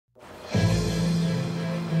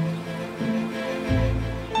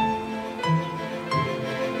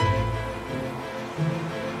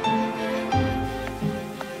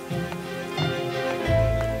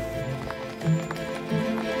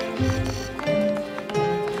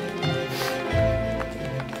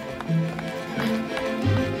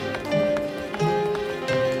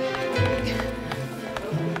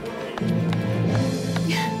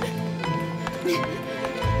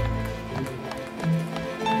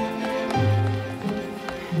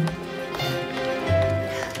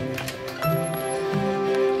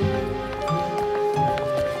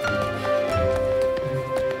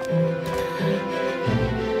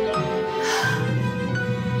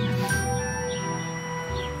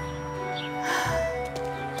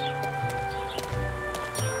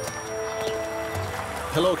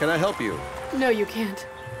Hello, can I help you? No, you can't.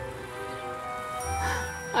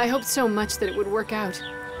 I hoped so much that it would work out.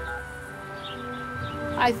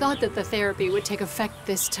 I thought that the therapy would take effect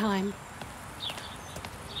this time.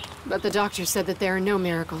 But the doctor said that there are no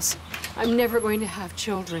miracles. I'm never going to have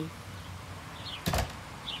children.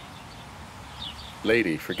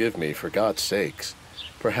 Lady, forgive me, for God's sakes.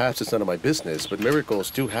 Perhaps it's none of my business, but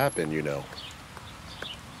miracles do happen, you know.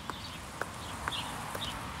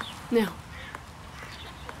 No.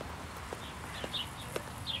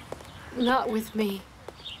 Not with me.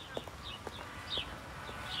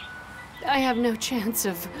 I have no chance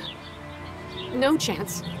of... No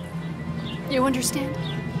chance. You understand?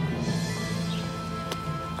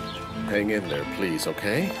 Hang in there, please,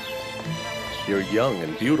 okay? You're young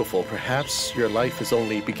and beautiful. Perhaps your life is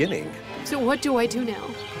only beginning. So what do I do now?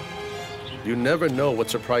 You never know what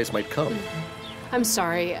surprise might come. I'm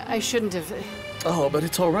sorry. I shouldn't have... Oh, but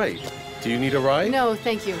it's all right. Do you need a ride? No,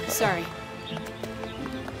 thank you. Sorry.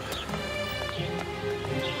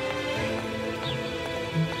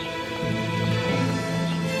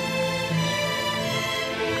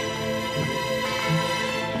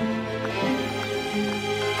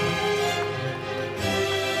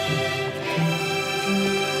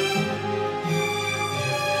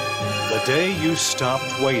 The Day You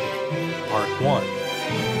Stopped Waiting, Part 1.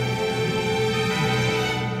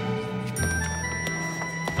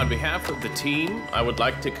 On behalf of the team, I would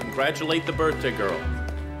like to congratulate the birthday girl.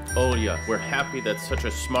 Olya, we're happy that such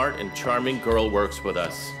a smart and charming girl works with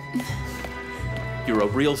us. You're a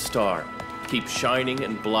real star. Keep shining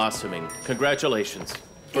and blossoming. Congratulations.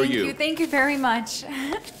 For you. Thank you very much.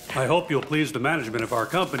 I hope you'll please the management of our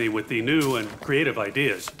company with the new and creative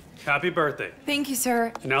ideas. Happy birthday. Thank you,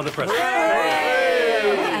 sir. And now the present.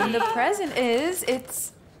 And the present is,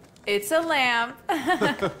 it's a lamp.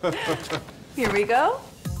 Here we go.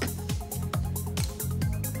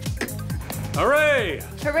 Hooray!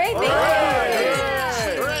 Hooray, thank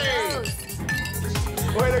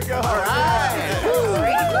you. Way to go! All right!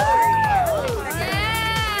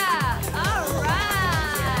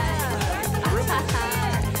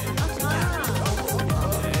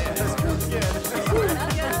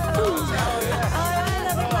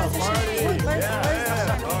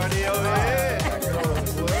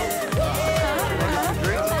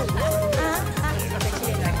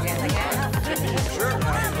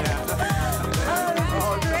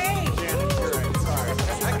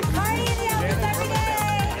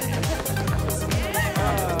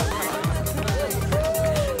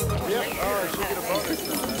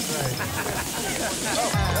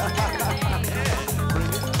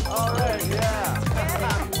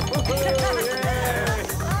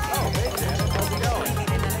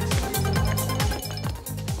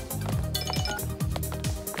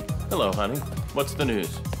 Hello, honey. What's the news?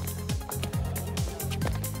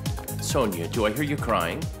 Sonia, do I hear you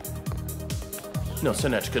crying? No,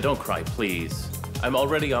 Sonechka, don't cry, please. I'm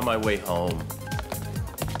already on my way home.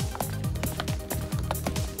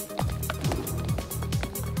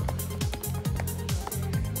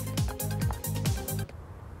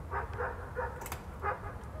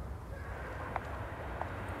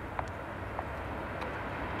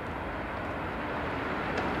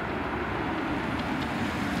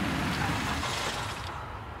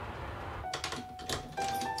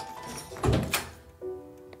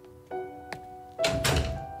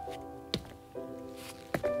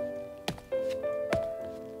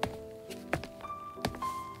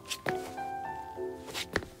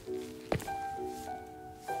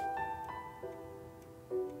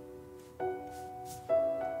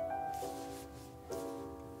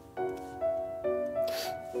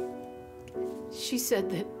 She said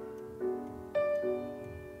that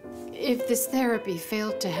if this therapy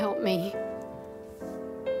failed to help me,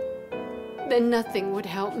 then nothing would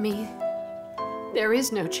help me. There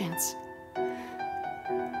is no chance.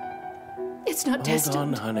 It's not destined. Hold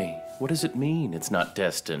on, honey. What does it mean, it's not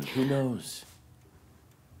destined? Who knows?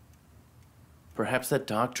 Perhaps that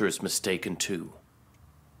doctor is mistaken, too.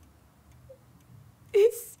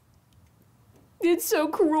 It's so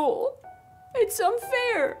cruel. It's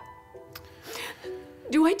unfair.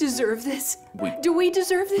 Do I deserve this? Do we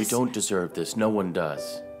deserve this? We don't deserve this. No one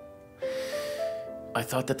does. I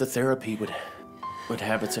thought that the therapy would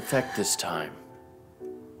have its effect this time.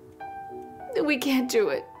 We can't do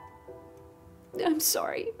it. I'm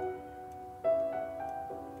sorry.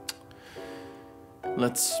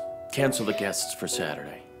 Let's cancel the guests for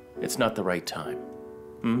Saturday. It's not the right time.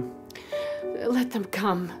 Let them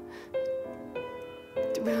come.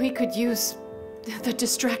 We could use the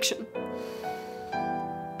distraction.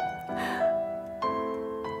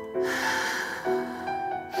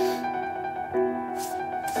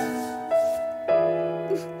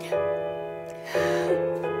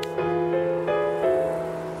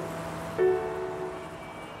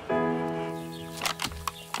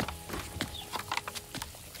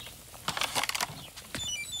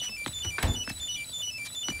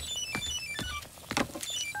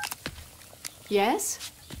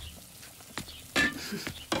 Yes?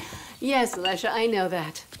 Yes, Lesha, I know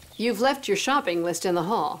that. You've left your shopping list in the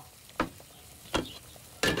hall.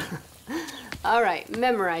 All right,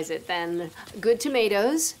 memorize it then. Good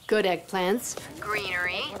tomatoes, good eggplants,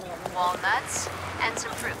 greenery, walnuts, and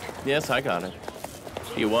some fruit. Yes, I got it.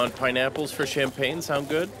 You want pineapples for champagne? Sound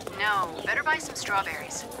good? No, better buy some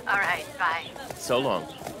strawberries. All right, bye. So long.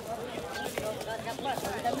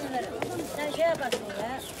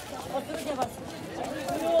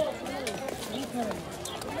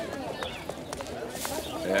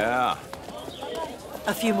 Yeah,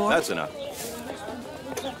 A few more? that's enough.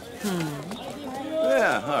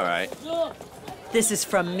 Yeah, all right. This is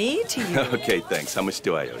from me to you. Okay, thanks. How much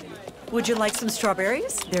do I owe you? Would you like some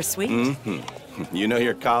strawberries? They're sweet. You know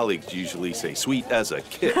your colleagues usually say sweet as a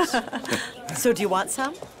kiss. So do you want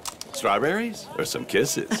some? Strawberries or some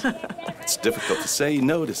kisses? It's difficult to say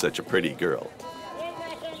no to such a pretty girl.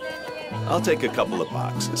 I'll take a couple of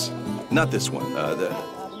boxes. Not this one.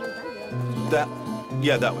 That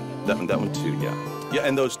one too. Yeah,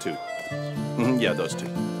 and those two. Yeah, those two.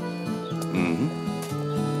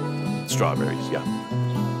 Strawberries. Yeah.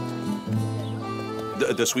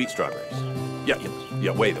 The sweet strawberries. Yeah.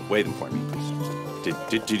 Weigh them for me, please.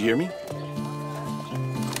 Did you hear me?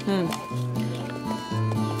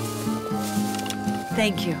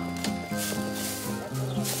 Thank you.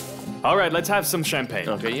 All right, let's have some champagne.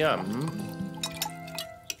 Okay, yeah.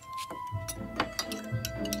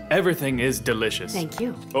 Everything is delicious. Thank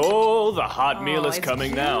you. Oh, the hot meal is it's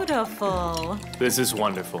coming now. Beautiful. This is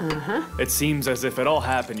wonderful. It seems as if it all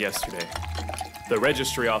happened yesterday. The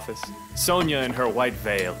registry office, Sonia in her white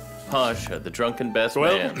veil. Pasha, the drunken best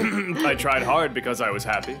Well, man. I tried hard because I was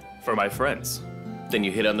happy for my friends. Then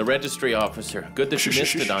you hit on the registry officer. Good that you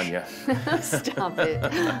missed it, Anya. Stop it.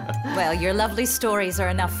 Well, your lovely stories are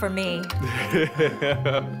enough for me.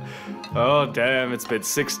 Oh, damn, it's been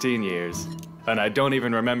 16 years. And I don't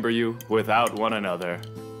even remember you without one another.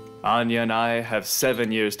 Anya and I have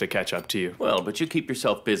 7 years to catch up to you. Well, but you keep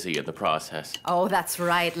yourself busy in the process. Oh, that's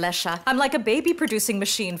right, Lesha. I'm like a baby-producing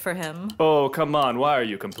machine for him. Oh, come on, why are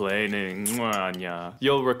you complaining? Mwah, Anya.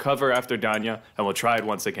 You'll recover after Danya, and we'll try it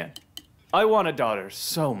once again. I want a daughter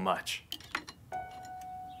so much.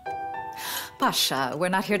 Pasha, we're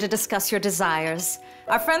not here to discuss your desires.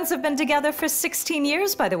 Our friends have been together for 16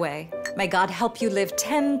 years, by the way. May God help you live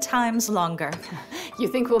 10 times longer. You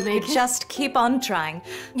think we'll make it? Just keep on trying.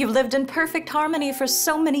 You've lived in perfect harmony for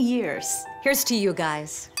so many years. Here's to you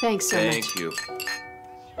guys. Thanks so much. Thank you.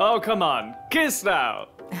 Oh, come on, kiss now.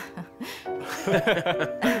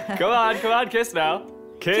 Come on, kiss now.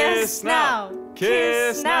 Kiss now.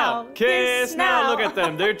 Kiss now. Kiss now. now. Look at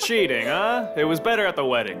them, they're cheating, huh? It was better at the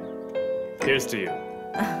wedding. Here's to you.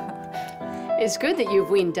 It's good that you've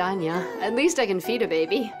weaned Danya. At least I can feed a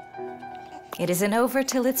baby. It isn't over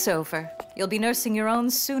till it's over. You'll be nursing your own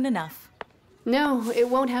soon enough. No, it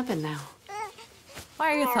won't happen now.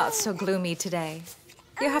 Why are your thoughts so gloomy today?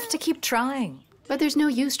 You have to keep trying. But there's no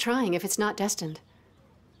use trying if it's not destined.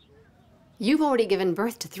 You've already given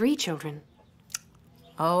birth to 3 children.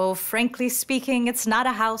 Oh, frankly speaking, it's not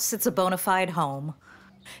a house, it's a bona fide home.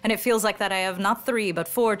 And it feels like that I have not 3, but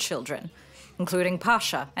 4 children, including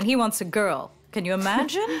Pasha, and he wants a girl. Can you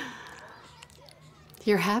imagine?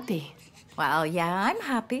 You're happy. Well, yeah, I'm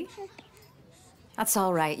happy. That's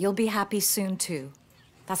all right. You'll be happy soon, too.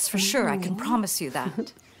 That's for sure. I can promise you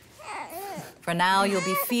that. For now, you'll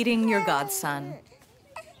be feeding your godson.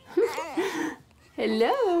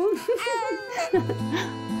 Hello.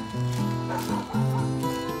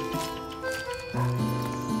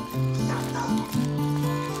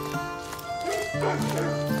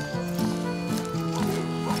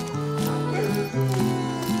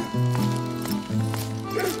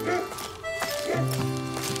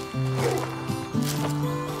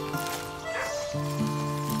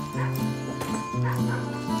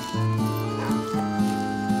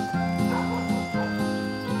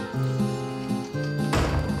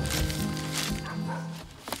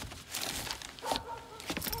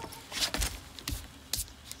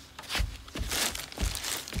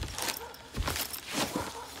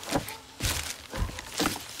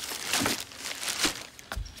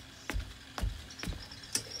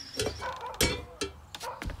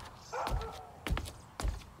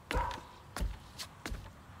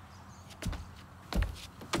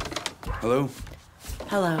 Hello?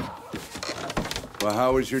 Hello. Well,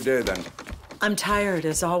 how was your day then? I'm tired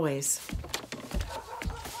as always.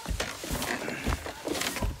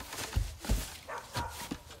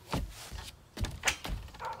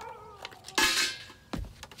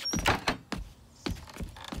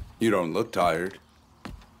 You don't look tired.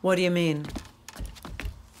 What do you mean?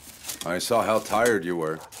 I saw how tired you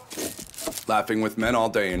were. Laughing with men all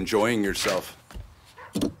day, enjoying yourself.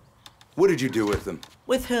 What did you do with them?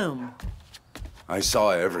 With whom? I saw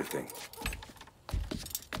everything.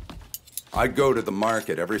 I'd go to the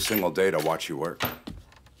market every single day to watch you work.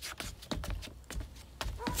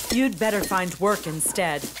 You'd better find work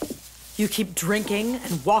instead. You keep drinking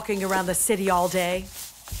and walking around the city all day.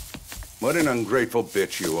 What an ungrateful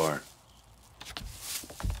bitch you are.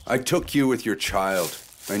 I took you with your child,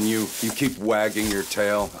 and you keep wagging your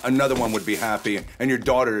tail. Another one would be happy, and your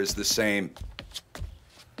daughter is the same.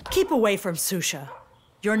 Keep away from Susha.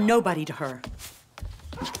 You're nobody to her.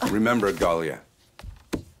 Remember, Galia,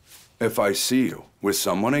 if I see you with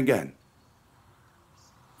someone again,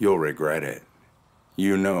 you'll regret it.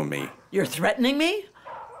 You know me. You're threatening me?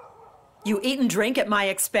 You eat and drink at my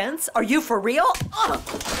expense? Are you for real? Ugh.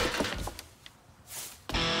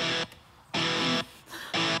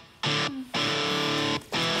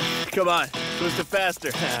 Come on, boost it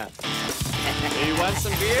faster. You want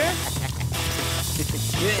some beer?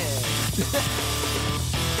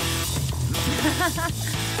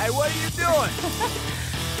 Hey, what are you doing?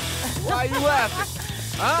 Why are you laughing?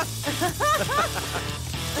 Huh?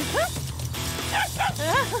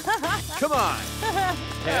 Come on.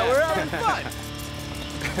 Yeah, we're having fun.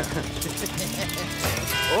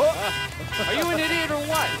 Oh, are you an idiot or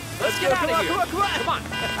what? Let's get out of here. Come on.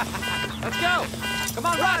 Let's go. Come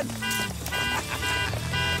on, run.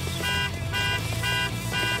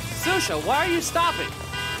 Susha, why are you stopping?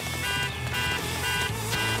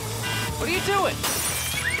 What are you doing?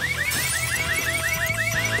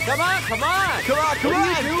 Come on, come on! Come on, come on!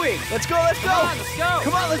 What are you doing? Let's go, let's go! Come on, let's go!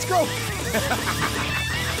 Come on, let's go!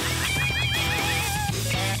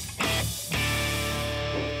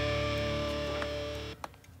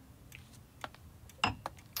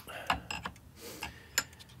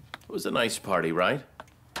 It was a nice party, right?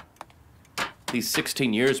 These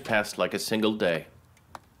 16 years passed like a single day.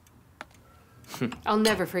 I'll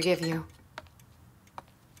never forgive you.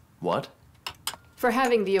 What? For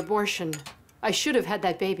having the abortion. I should have had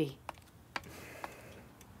that baby.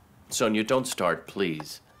 Sonia, don't start,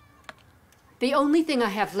 please. The only thing I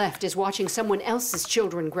have left is watching someone else's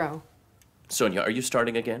children grow. Sonia, are you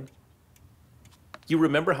starting again? You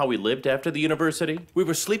remember how we lived after the university? We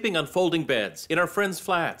were sleeping on folding beds in our friends'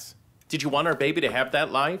 flats. Did you want our baby to have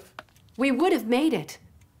that life? We would have made it.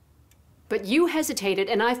 But you hesitated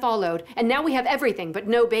and I followed, and now we have everything but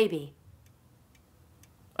no baby.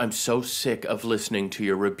 I'm so sick of listening to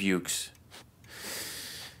your rebukes.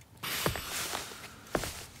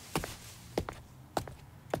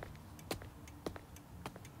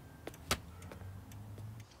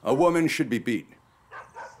 A woman should be beat.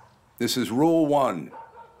 This is rule 1.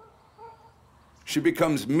 She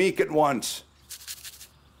becomes meek at once.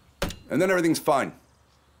 And then everything's fine.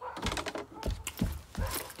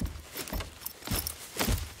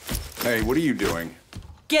 Hey, what are you doing?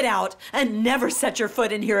 Get out and never set your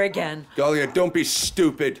foot in here again. Galia, don't be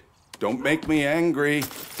stupid. Don't make me angry.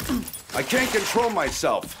 I can't control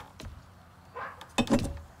myself.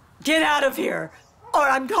 Get out of here, or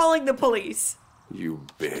I'm calling the police. You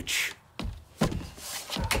bitch.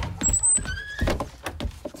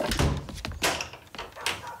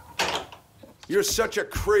 You're such a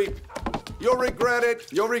creep. You'll regret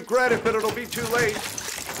it. You'll regret it, but it'll be too late.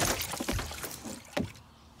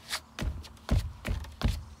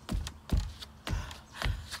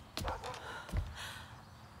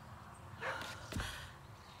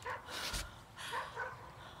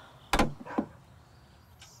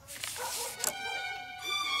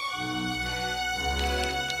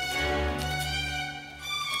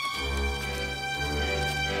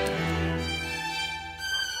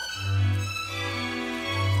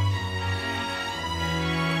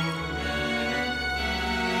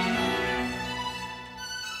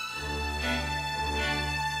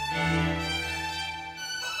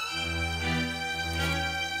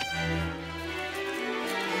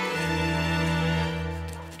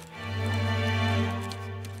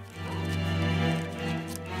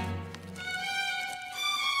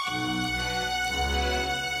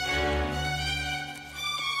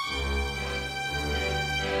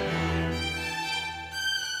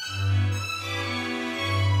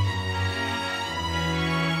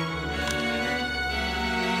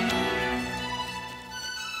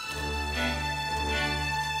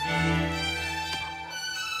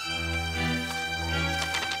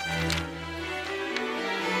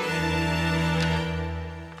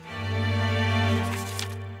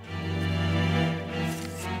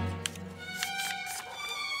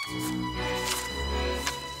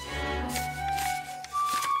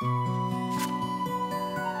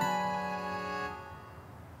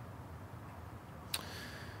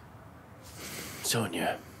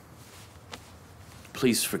 Sonia,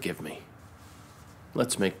 please forgive me.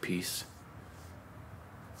 Let's make peace.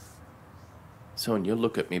 Sonia,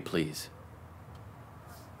 look at me, please.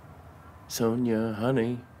 Sonia,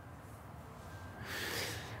 honey.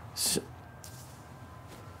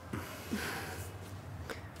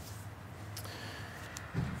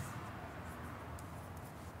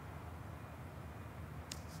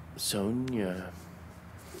 Sonia.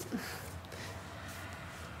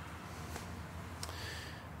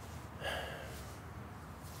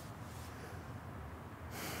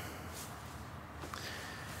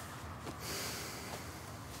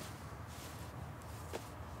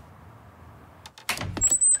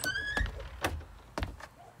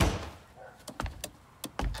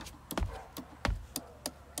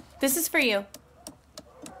 This is for you.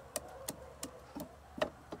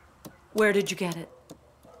 Where did you get it?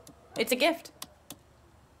 It's a gift.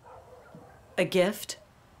 A gift?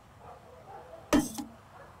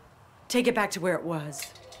 Take it back to where it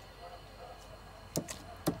was.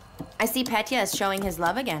 I see Petya is showing his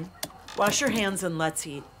love again. Wash your hands and let's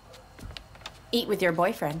eat. Eat with your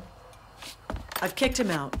boyfriend. I've kicked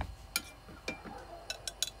him out.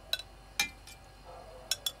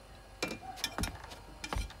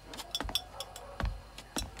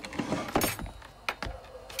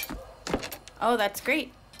 Oh, that's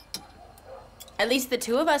great. At least the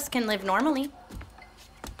two of us can live normally.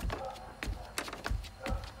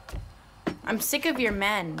 I'm sick of your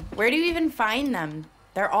men. Where do you even find them?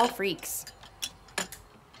 They're all freaks.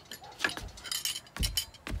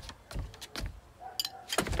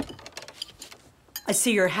 I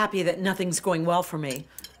see you're happy that nothing's going well for me.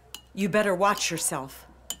 You better watch yourself.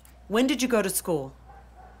 When did you go to school?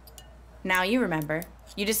 Now you remember.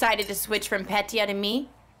 You decided to switch from Petya to me?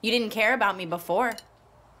 You didn't care about me before.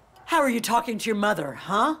 How are you talking to your mother,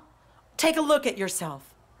 huh? Take a look at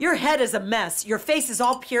yourself. Your head is a mess, your face is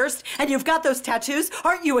all pierced, and you've got those tattoos.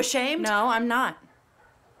 Aren't you ashamed? No, I'm not.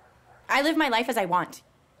 I live my life as I want.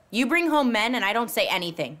 You bring home men and I don't say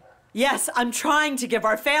anything. Yes, I'm trying to give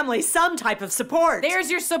our family some type of support. There's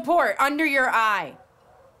your support, under your eye.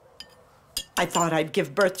 I thought I'd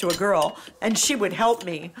give birth to a girl, and she would help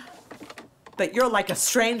me. But you're like a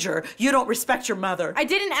stranger. You don't respect your mother. I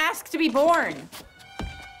didn't ask to be born.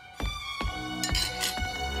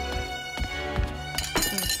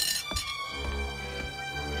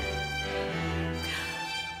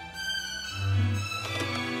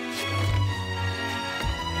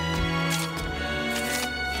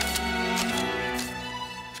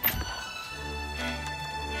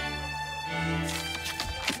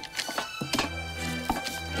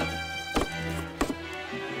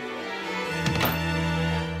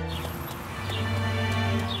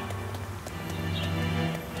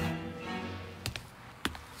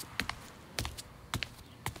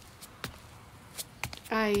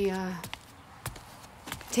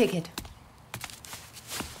 Take it.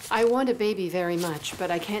 I want a baby very much, but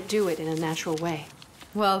I can't do it in a natural way.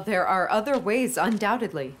 Well, there are other ways,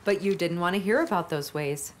 undoubtedly, but you didn't want to hear about those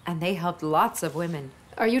ways, and they helped lots of women.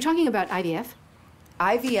 Are you talking about IVF?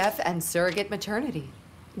 IVF and surrogate maternity.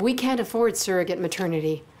 We can't afford surrogate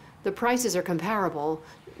maternity. The prices are comparable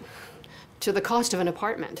to the cost of an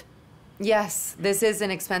apartment. Yes, this is an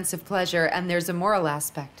expensive pleasure, and there's a moral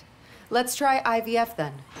aspect. Let's try IVF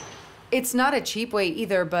then. It's not a cheap way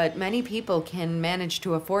either, but many people can manage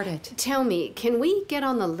to afford it. Tell me, can we get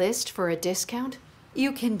on the list for a discount?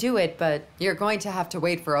 You can do it, but you're going to have to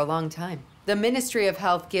wait for a long time. The Ministry of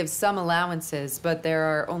Health gives some allowances, but there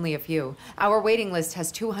are only a few. Our waiting list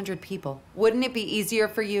has 200 people. Wouldn't it be easier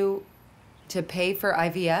for you to pay for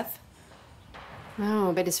IVF?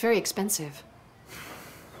 No, but it's very expensive.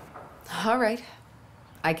 All right.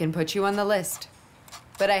 I can put you on the list.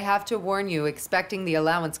 But I have to warn you, expecting the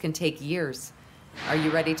allowance can take years. Are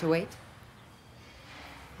you ready to wait?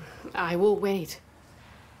 I will wait.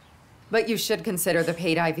 But you should consider the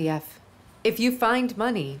paid IVF. If you find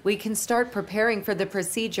money, we can start preparing for the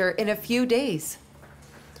procedure in a few days.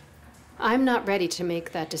 I'm not ready to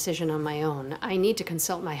make that decision on my own. I need to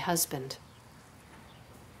consult my husband.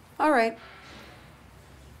 All right.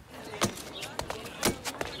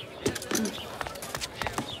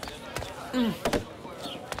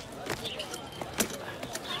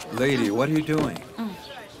 Lady, what are you doing?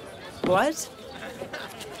 What?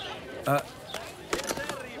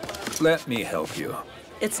 Let me help you.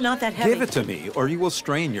 It's not that heavy. Give it to me, or you will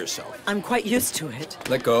strain yourself. I'm quite used to it.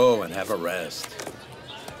 Let go and have a rest.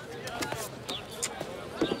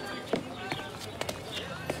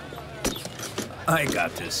 I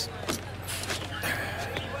got this.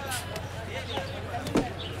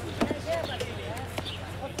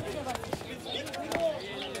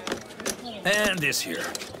 And this here.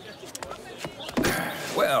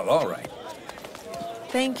 Well, all right.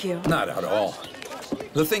 Thank you. Not at all.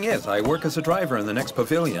 The thing is, I work as a driver in the next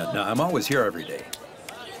pavilion. Now, I'm always here every day.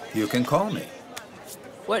 You can call me.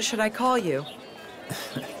 What should I call you?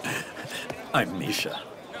 I'm Misha.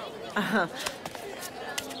 Uh-huh.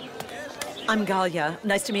 I'm Galia.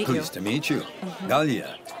 Nice to meet you. Pleased to meet you.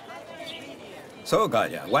 Galia. So,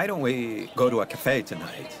 Galia, why don't we go to a cafe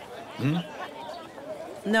tonight? Hmm?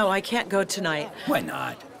 No, I can't go tonight. Why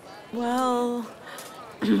not? Well...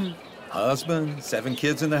 Husband, 7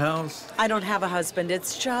 kids in the house? I don't have a husband.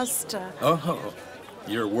 It's just... Oh,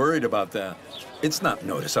 you're worried about that. It's not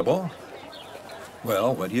noticeable.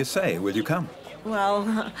 Well, what do you say? Will you come?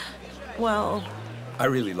 Well... well... I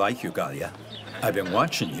really like you, Galia. I've been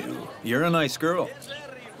watching you. You're a nice girl.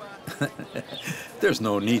 There's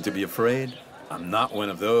no need to be afraid. I'm not one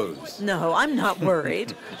of those. No, I'm not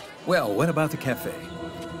worried. Well, what about the cafe?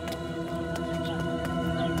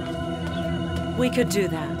 We could do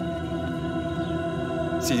that.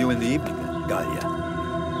 See you in the evening, then, Galia.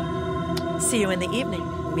 See you in the evening,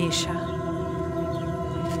 Misha.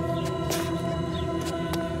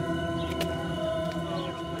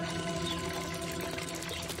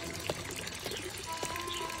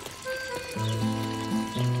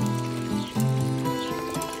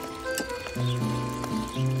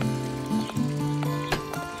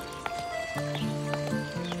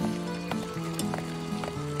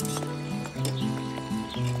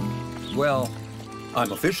 Well,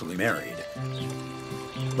 I'm officially married.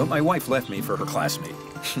 But my wife left me for her classmate.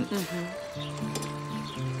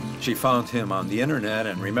 She found him on the internet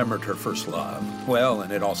and remembered her first love. Well,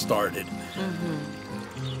 and it all started.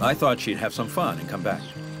 I thought she'd have some fun and come back.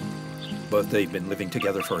 But they've been living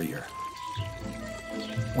together for a year.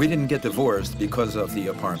 We didn't get divorced because of the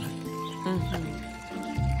apartment.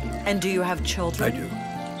 And do you have children? I do.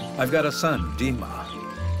 I've got a son, Dima.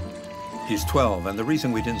 He's 12, and the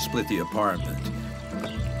reason we didn't split the apartment,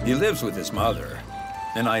 he lives with his mother,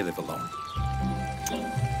 and I live alone.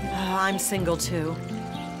 I'm single, too.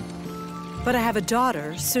 But I have a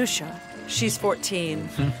daughter, Susha. She's 14.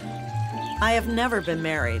 I have never been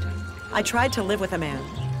married. I tried to live with a man.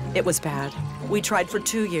 It was bad. We tried for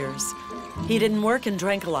 2 years. He didn't work and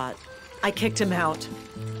drank a lot. I kicked him out.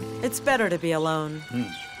 It's better to be alone.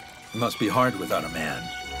 It must be hard without a man.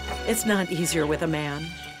 It's not easier with a man.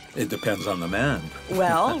 It depends on the man.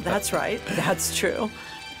 Well, that's right. That's true.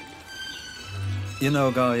 You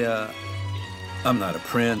know, Galia, I'm not a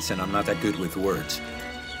prince and I'm not that good with words.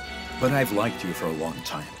 But I've liked you for a long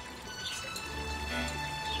time.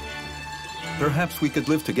 Perhaps we could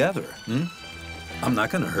live together, I'm not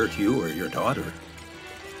going to hurt you or your daughter.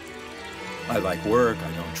 I like work,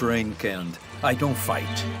 I don't drink, and I don't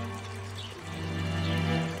fight.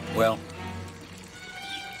 Well,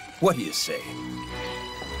 what do you say?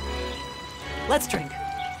 Let's drink.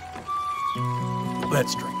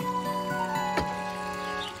 Let's drink.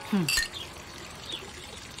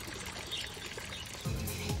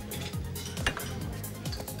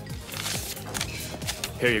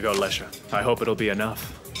 Here you go, Lesha. I hope it'll be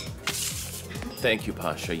enough. Thank you,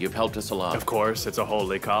 Pasha. You've helped us a lot. Of course, it's a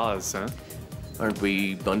holy cause, huh? Aren't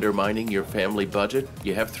we undermining your family budget?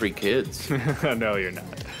 You have 3 kids. No, you're not.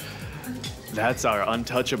 That's our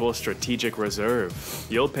untouchable strategic reserve.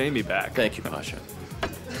 You'll pay me back. Thank you, Pasha.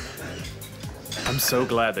 I'm so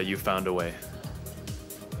glad that you found a way.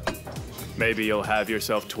 Maybe you'll have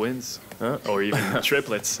yourself twins, huh? Or even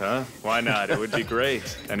triplets, huh? Why not? It would be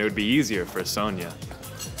great, and it would be easier for Sonia.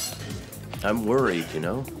 I'm worried, you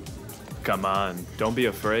know? Come on, don't be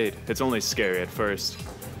afraid. It's only scary at first.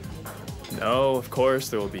 No, of course,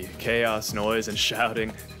 there will be chaos, noise, and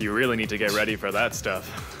shouting. You really need to get ready for that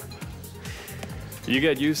stuff. You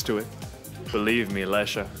get used to it. Believe me,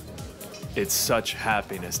 Lesha. It's such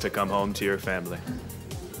happiness to come home to your family.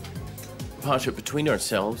 Pasha, between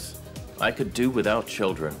ourselves, I could do without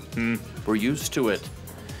children. We're used to it.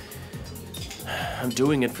 I'm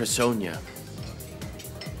doing it for Sonia.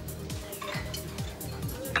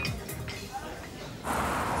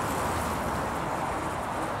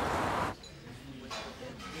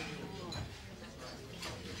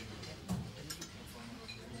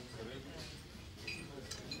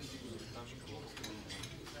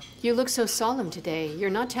 You look so solemn today.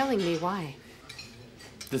 You're not telling me why.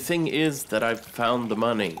 The thing is that I've found the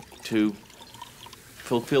money to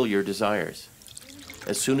fulfill your desires.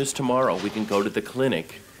 As soon as tomorrow, we can go to the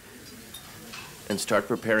clinic and start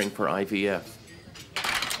preparing for IVF.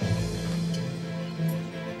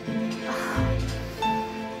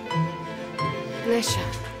 Lesha,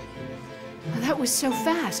 that was so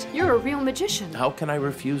fast. You're a real magician. How can I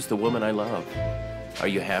refuse the woman I love? Are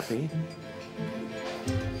you happy?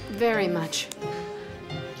 very much.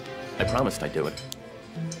 I promised I'd do it.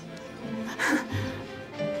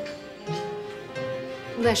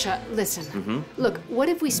 Lesha, listen. Look, what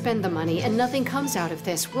if we spend the money and nothing comes out of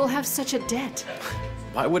this? We'll have such a debt.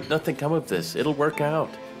 Why would nothing come of this? It'll work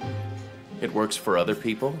out. It works for other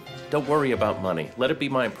people. Don't worry about money. Let it be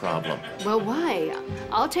my problem. Well, why?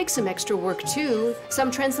 I'll take some extra work too,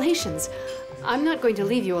 some translations. I'm not going to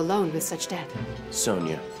leave you alone with such debt.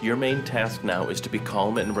 Sonia, your main task now is to be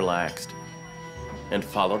calm and relaxed. And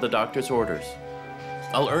follow the doctor's orders.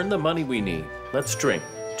 I'll earn the money we need. Let's drink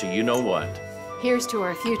to you know what. Here's to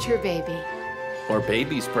our future baby. Or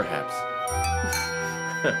babies, perhaps.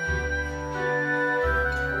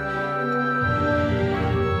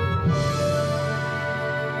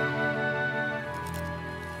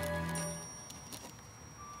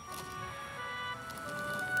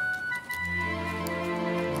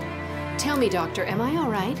 Tell me, Doctor, am I all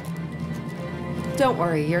right? Don't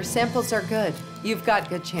worry, your samples are good. You've got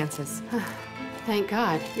good chances. Thank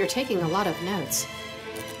God. You're taking a lot of notes.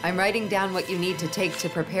 I'm writing down what you need to take to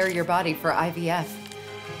prepare your body for IVF.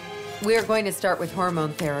 We're going to start with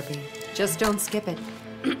hormone therapy. Just don't skip it.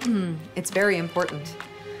 It's very important.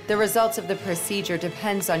 The results of the procedure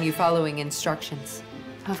depends on you following instructions.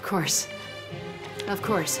 Of course. Of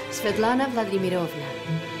course. Svetlana Vladimirovna.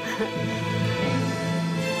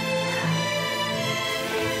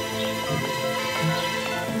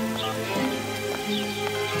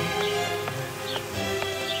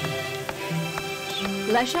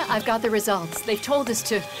 Lesha, I've got the results. They've told us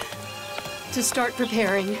to start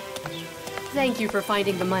preparing. Thank you for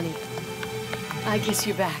finding the money. I kiss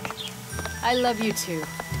you back. I love you too.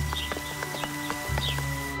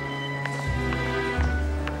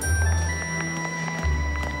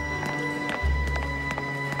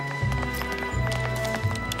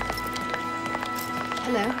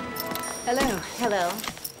 Hello. Hello. Hello.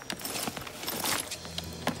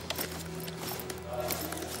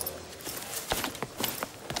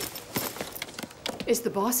 Is the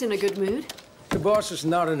boss in a good mood? The boss is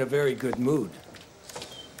not in a very good mood.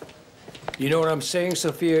 You know what I'm saying,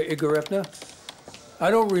 Sofia Igorevna? I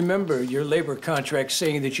don't remember your labor contract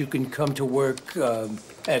saying that you can come to work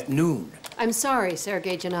at noon. I'm sorry,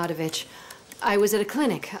 Sergei Gennadovich. I was at a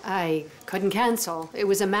clinic. I couldn't cancel. It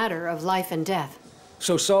was a matter of life and death.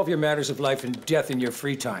 So solve your matters of life and death in your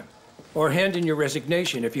free time. Or hand in your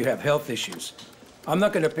resignation if you have health issues. I'm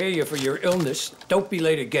not going to pay you for your illness. Don't be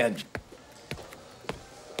late again.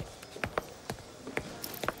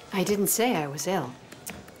 I didn't say I was ill.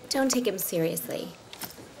 Don't take him seriously.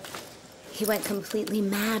 He went completely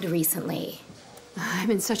mad recently.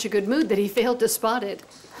 I'm in such a good mood that he failed to spot it.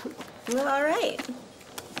 Well, all right.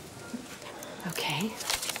 Okay.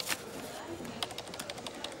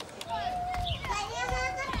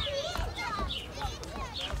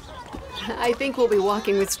 I think we'll be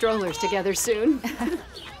walking with strollers together soon.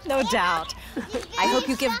 No doubt. I hope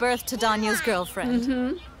you give birth to Danya's girlfriend.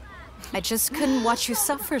 Mm-hmm. I just couldn't watch you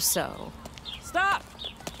suffer so. Stop!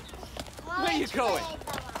 Where are you going?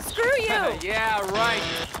 Screw you! Yeah, right.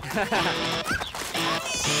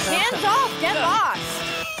 Hands off! Get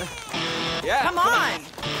lost! Yeah. Come on!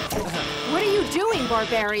 What are you doing,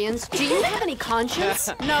 barbarians? Do you have any conscience?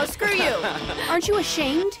 No, screw you! Aren't you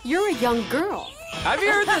ashamed? You're a young girl. Have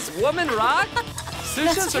you heard this woman rock?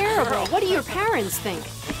 Susha's That's a terrible. girl. What do your parents think?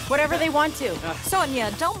 Whatever they want to.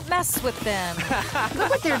 Sonia, don't mess with them. Look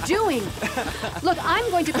what they're doing. Look, I'm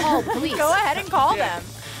going to call the police. Go ahead and call them.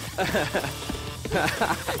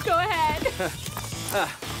 Go ahead.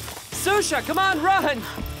 Susha, come on, run!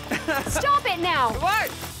 Stop it now. Come on!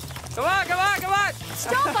 Come on, come on, come on!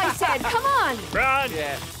 Stop, I said. Come on. Run!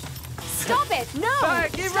 Yeah. Stop it. No. Fine,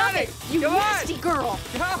 keep Stop running. it. You Come nasty on. girl.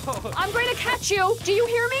 Go! I'm going to catch you. Do you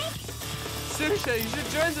hear me? Susha, you should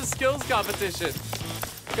join the skills competition.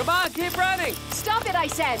 Come on, keep running! Stop it, I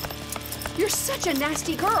said. You're such a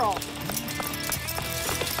nasty girl.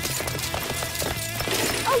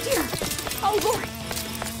 Oh, dear. Oh, Lord.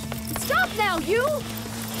 Stop now, you.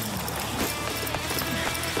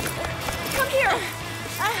 Come here.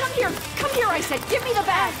 Come here. Come here, I said. Give me the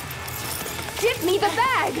bag. Give me the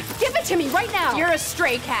bag. Give it to me right now. You're a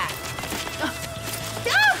stray cat.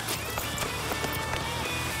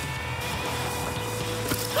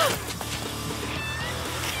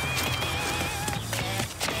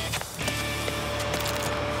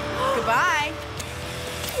 Goodbye.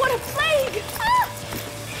 What a plague!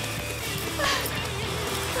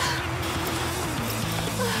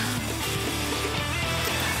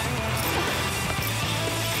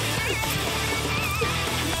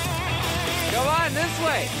 Come on, this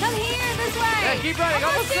way! Come here, this way. Yeah, keep running,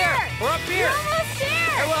 almost there! We're up here! You're almost there.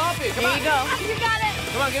 Hey, we'll help you, come There on! you go. You got it.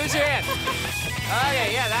 Come on, give us your hand.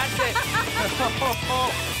 Okay, yeah, that's it.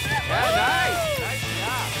 Yeah, nice. Nice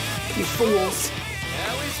job. You fools.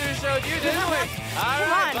 Yeah, we sure showed you, didn't we? All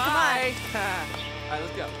right, bye. All right,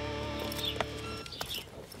 let's go.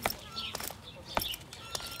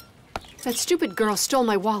 That stupid girl stole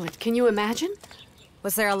my wallet. Can you imagine?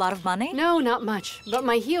 Was there a lot of money? No, not much. But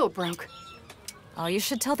my heel broke. Oh, you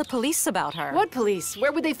should tell the police about her. What police?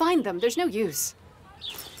 Where would they find them? There's no use.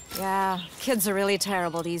 Yeah, kids are really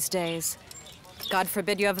terrible these days. God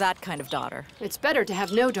forbid you have that kind of daughter. It's better to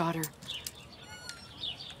have no daughter.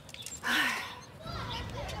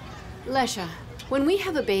 Lesha, when we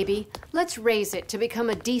have a baby, let's raise it to become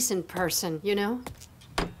a decent person, you know?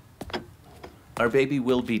 Our baby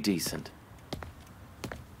will be decent.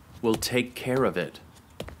 We'll take care of it.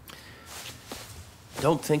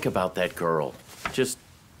 Don't think about that girl. Just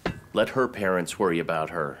let her parents worry about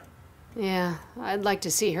her. Yeah, I'd like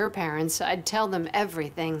to see her parents. I'd tell them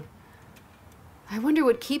everything. I wonder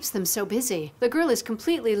what keeps them so busy. The girl is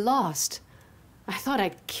completely lost. I thought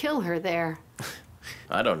I'd kill her there.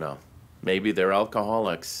 I don't know. Maybe they're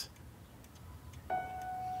alcoholics.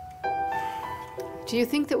 Do you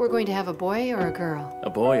think that we're going to have a boy or a girl? A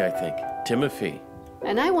boy, I think. Timothy.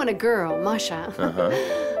 And I want a girl, Masha.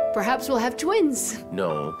 Uh-huh. Perhaps we'll have twins.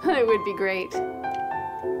 No. It would be great.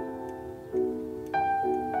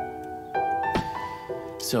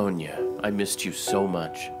 Sonia, I missed you so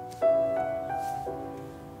much.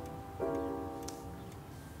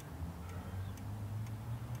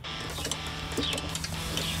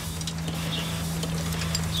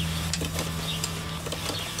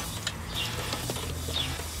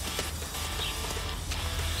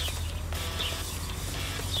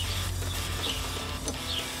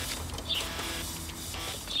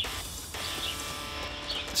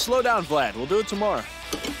 Slow down, Vlad. We'll do it tomorrow.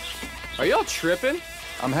 Are y'all tripping?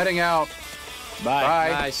 I'm heading out. Bye.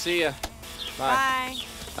 Bye. See ya. Bye.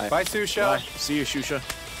 Bye, Bye Susha. Bye. See you, Shusha.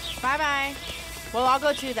 Bye-bye. Well, I'll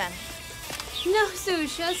go too then. No,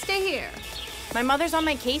 Susha, stay here. My mother's on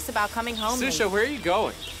my case about coming home. Susha, where are you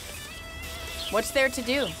going? What's there to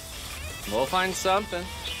do? We'll find something.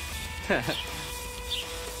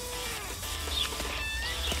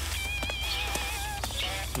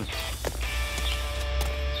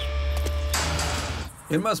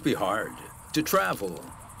 It must be hard to travel,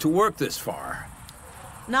 to work this far.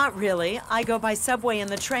 Not really. I go by subway and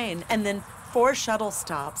the train, and then 4 shuttle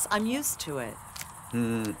stops. I'm used to it.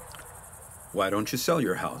 Why don't you sell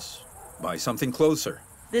your house? Buy something closer.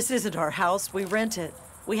 This isn't our house. We rent it.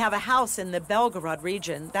 We have a house in the Belgorod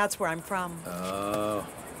region. That's where I'm from. Oh,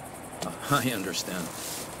 I understand.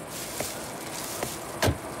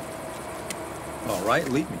 All right,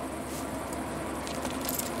 lead me.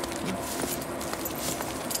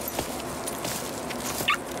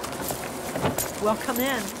 Well, come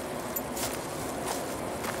in.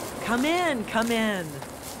 Come in, come in.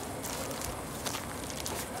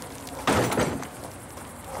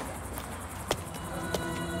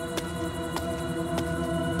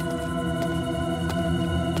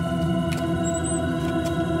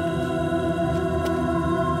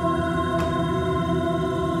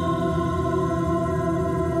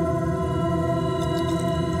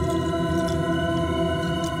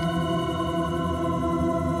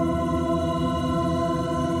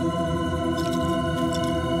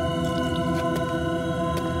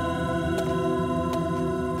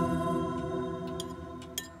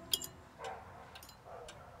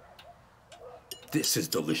 This is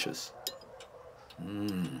delicious.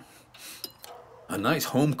 A nice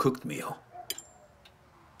home-cooked meal.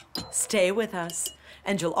 Stay with us,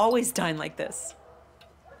 and you'll always dine like this.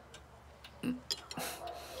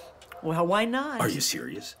 Well, why not? Are you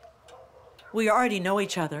serious? We already know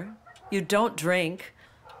each other. You don't drink.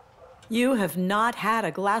 You have not had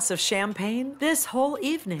a glass of champagne this whole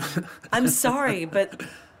evening. I'm sorry, but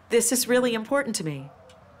this is really important to me.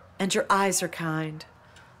 And your eyes are kind.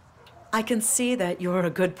 I can see that you're a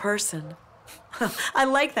good person. I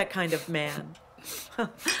like that kind of man.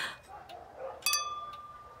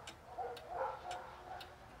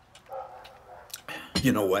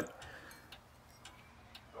 You know what?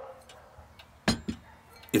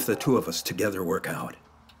 If the two of us together work out,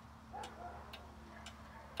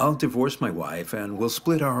 I'll divorce my wife and we'll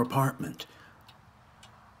split our apartment.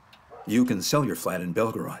 You can sell your flat in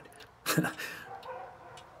Belgorod.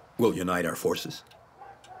 We'll unite our forces.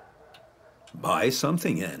 Buy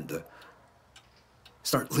something and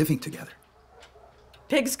start living together.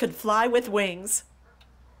 Pigs could fly with wings.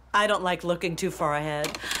 I don't like looking too far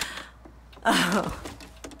ahead.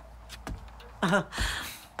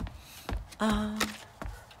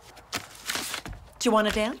 Do you want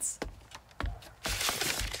to dance?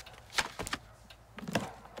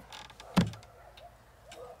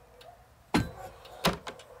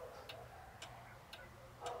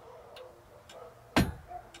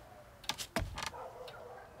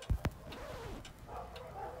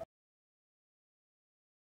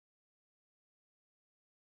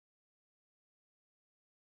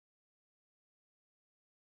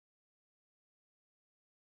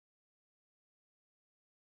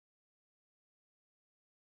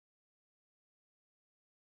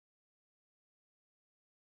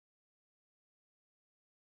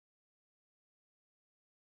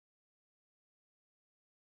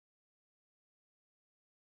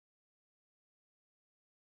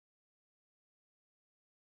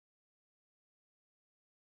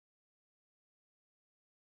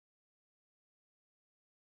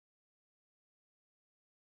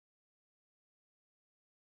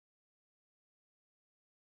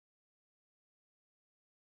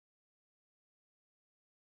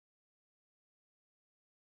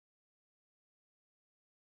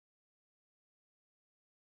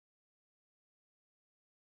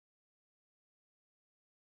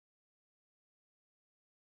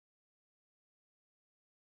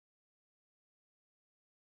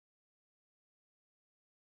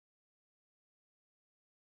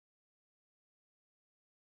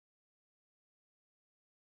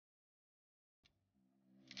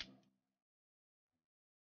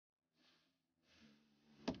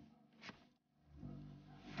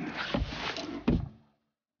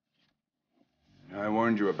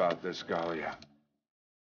 you about this, Galia.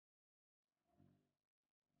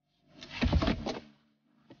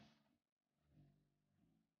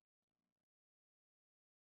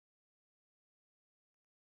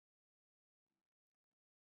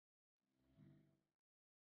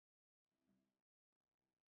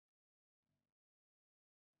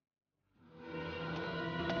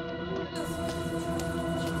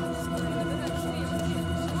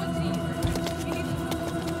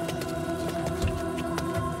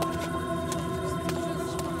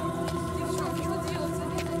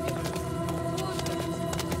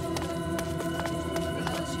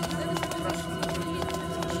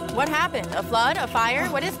 What happened? A flood? A fire?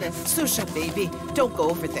 What is this? Susha, baby, don't go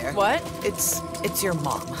over there. What? It's your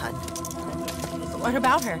mom, hun. What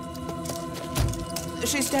about her?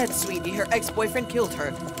 She's dead, sweetie. Her ex-boyfriend killed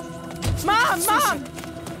her. Mom! Susha.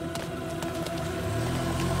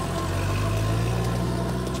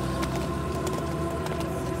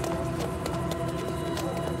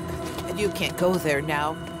 Mom! You can't go there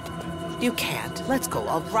now. You can't. Let's go,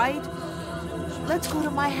 all right? Let's go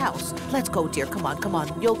to my house. Let's go, dear. Come on, come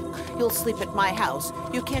on. You'll sleep at my house.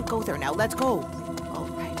 You can't go there now. Let's go. All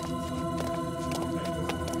right.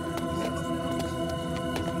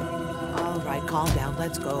 All right, calm down.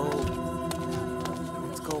 Let's go.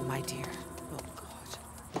 Let's go, my dear. Oh, God.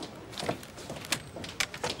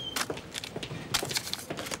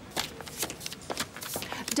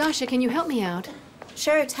 Dasha, can you help me out?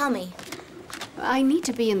 Sure, tell me. I need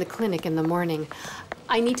to be in the clinic in the morning.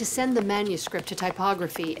 I need to send the manuscript to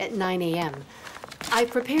typography at 9 a.m. I've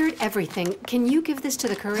prepared everything. Can you give this to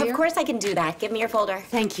the courier? Of course I can do that. Give me your folder.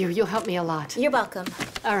 Thank you. You'll help me a lot. You're welcome.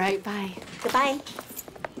 All right, bye. Goodbye.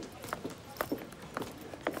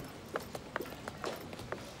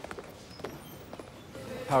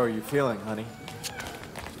 How are you feeling, honey?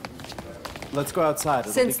 Let's go outside.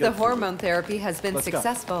 It'll Since be good the for you. hormone therapy has been Let's go.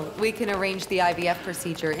 successful, we can arrange the IVF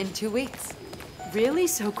procedure in 2 weeks. Really?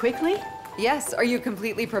 So quickly? Yes. Are you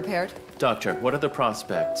completely prepared? Doctor, what are the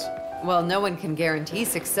prospects? Well, no one can guarantee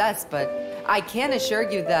success, but I can assure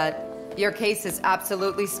you that your case is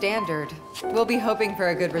absolutely standard. We'll be hoping for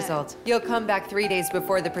a good result. You'll come back 3 days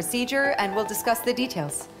before the procedure, and we'll discuss the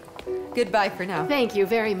details. Goodbye for now. Thank you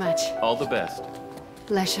very much. All the best.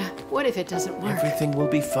 Lesha, what if it doesn't work? Everything will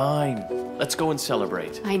be fine. Let's go and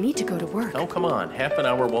celebrate. I need to go to work. Oh, come on. Half an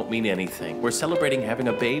hour won't mean anything. We're celebrating having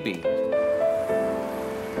a baby.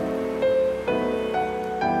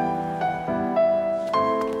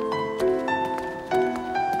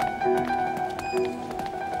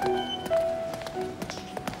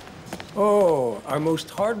 Oh, our most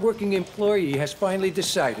hardworking employee has finally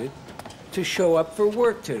decided to show up for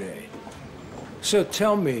work today. So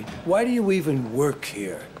tell me, why do you even work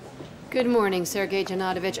here? Good morning, Sergei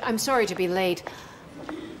Gennadovich. I'm sorry to be late.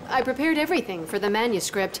 I prepared everything for the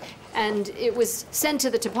manuscript, and it was sent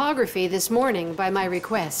to the typography this morning by my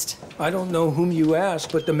request. I don't know whom you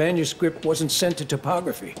asked, but the manuscript wasn't sent to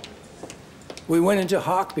typography. We went into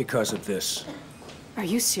hock because of this. Are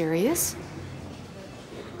you serious?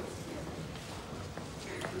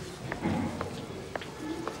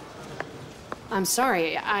 I'm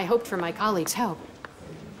sorry. I hoped for my colleagues' help.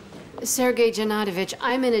 Sergei Gennadovich,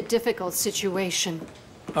 I'm in a difficult situation.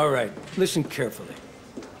 All right, listen carefully.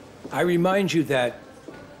 I remind you that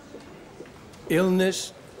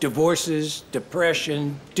illness, divorces,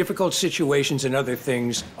 depression, difficult situations, and other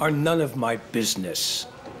things are none of my business.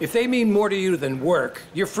 If they mean more to you than work,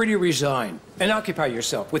 you're free to resign and occupy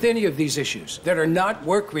yourself with any of these issues that are not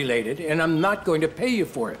work-related, and I'm not going to pay you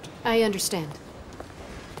for it. I understand.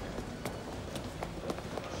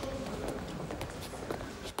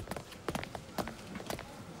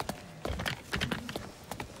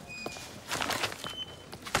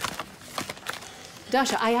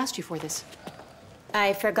 Dasha, I asked you for this.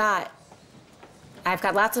 I forgot. I've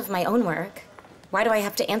got lots of my own work. Why do I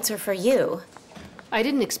have to answer for you? I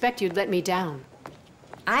didn't expect you'd let me down.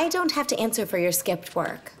 I don't have to answer for your skipped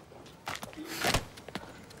work.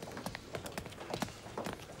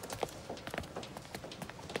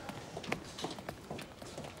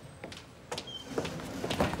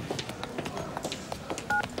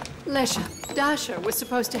 Lesha, Dasha was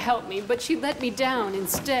supposed to help me, but she let me down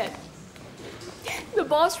instead. The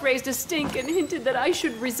boss raised a stink and hinted that I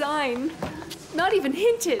should resign. Not even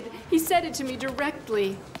hinted. He said it to me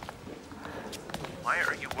directly. Why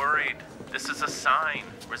are you worried? This is a sign.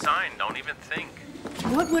 Resign, don't even think.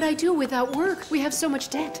 What would I do without work? We have so much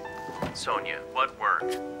debt. Sonia, what work?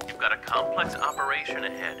 You've got a complex operation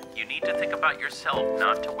ahead. You need to think about yourself,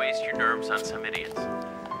 not to waste your nerves on some idiots.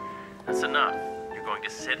 That's enough. You're going to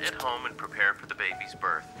sit at home and prepare for the baby's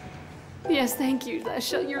birth. Yes, thank you,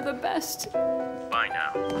 Lesha. You're the best. Bye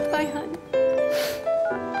now. Bye, hon.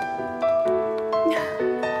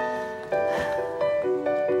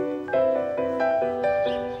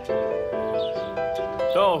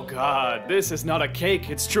 Oh God, this is not a cake.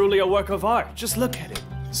 It's truly a work of art. Just look at it.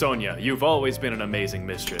 Sonia, you've always been an amazing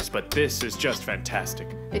mistress, but this is just fantastic.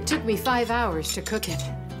 It took me 5 hours to cook it.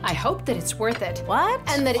 I hope that it's worth it. What?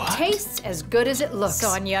 And that it tastes as good as it looks.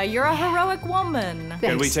 Sonia, you're a heroic woman. Thanks.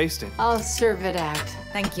 Can we taste it? I'll serve it out.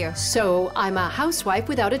 Thank you. So, I'm a housewife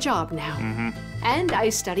without a job now. And I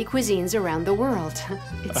study cuisines around the world.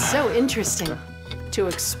 It's so interesting to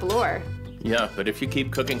explore. Yeah, but if you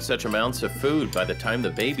keep cooking such amounts of food, by the time the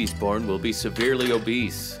baby's born, we'll be severely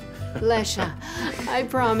obese. Lesha, I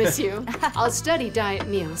promise you, I'll study diet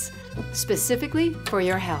meals, specifically for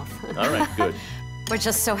your health. All right, good. We're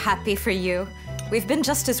just so happy for you. We've been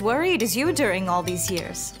just as worried as you during all these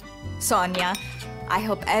years. Sonia, I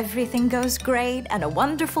hope everything goes great and a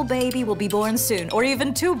wonderful baby will be born soon, or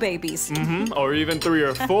even 2 babies. Or even 3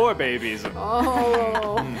 or 4 babies.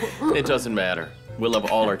 Oh. It doesn't matter. We'll have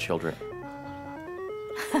all our children.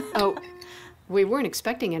 Oh, we weren't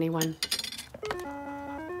expecting anyone.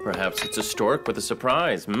 Perhaps it's a stork with a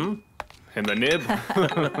surprise, hmm? In the nib?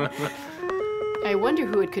 I wonder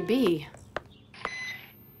who it could be.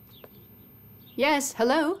 Yes,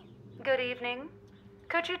 hello? Good evening.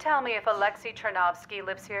 Could you tell me if Alexei Chernovsky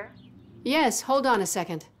lives here? Yes, hold on a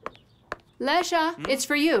second. Lesha, it's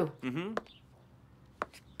for you.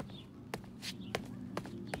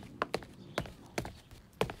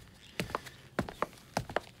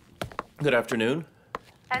 Good afternoon.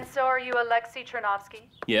 And so are you Alexei Chernovsky?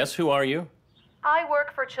 Yes, who are you? I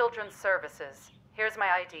work for Children's Services. Here's my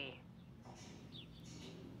ID.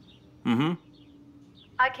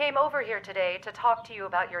 I came over here today to talk to you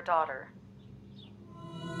about your daughter.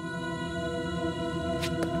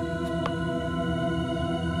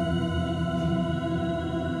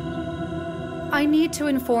 I need to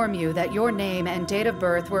inform you that your name and date of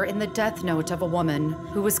birth were in the death note of a woman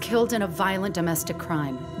who was killed in a violent domestic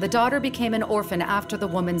crime. The daughter became an orphan after the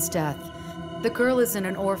woman's death. The girl is in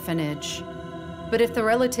an orphanage, but if the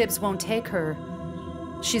relatives won't take her,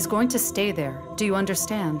 she's going to stay there. Do you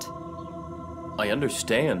understand? I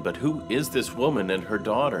understand, but who is this woman and her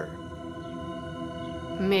daughter?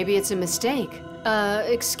 Maybe it's a mistake.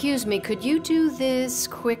 Excuse me, could you do this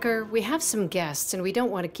quicker? We have some guests and we don't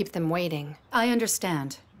want to keep them waiting. I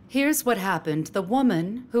understand. Here's what happened. The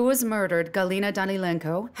woman who was murdered, Galina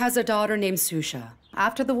Danilenko, has a daughter named Susha.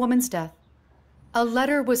 After the woman's death, a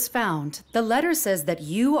letter was found. The letter says that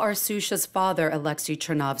you are Susha's father, Alexei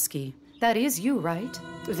Chernovsky. That is you, right?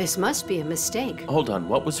 This must be a mistake. Hold on,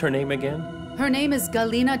 what was her name again? Her name is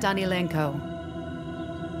Galina Danilenko.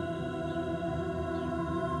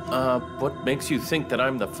 What makes you think that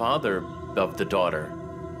I'm the father of the daughter?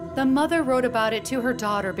 The mother wrote about it to her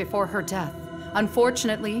daughter before her death.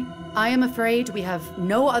 Unfortunately, I am afraid we have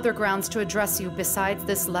no other grounds to address you besides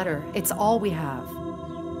this letter. It's all we have.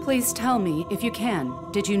 Please tell me, if you can,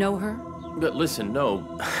 did you know her? But listen,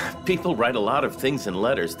 no. People write a lot of things in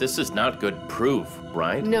letters. This is not good proof,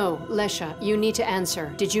 right? No, Lesha, you need to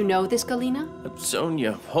answer. Did you know this, Galina?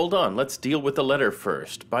 Sonia, hold on. Let's deal with the letter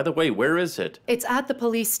first. By the way, where is it? It's at the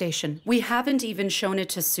police station. We haven't even shown it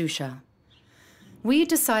to Susha. We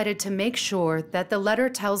decided to make sure that the letter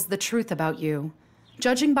tells the truth about you.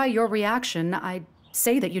 Judging by your reaction, I'd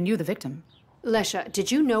say that you knew the victim. Lesha, did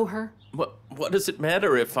you know her? What does it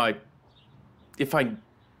matter if I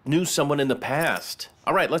knew someone in the past?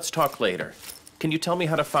 All right, let's talk later. Can you tell me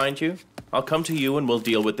how to find you? I'll come to you and we'll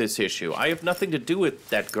deal with this issue. I have nothing to do with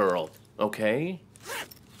that girl, okay?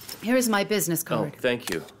 Here's my business card. Oh, thank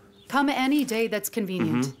you. Come any day that's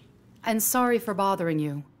convenient. And sorry for bothering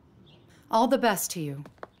you. All the best to you.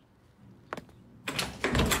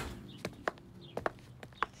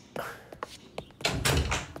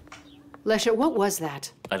 Lesha, what was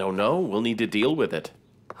that? I don't know. We'll need to deal with it.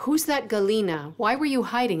 Who's that Galina? Why were you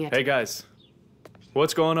hiding it? Hey guys,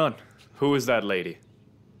 what's going on? Who is that lady?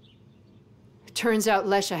 Turns out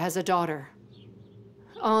Lesha has a daughter.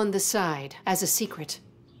 On the side, as a secret.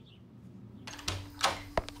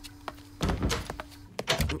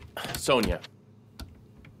 Sonia.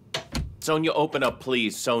 Sonia, open up,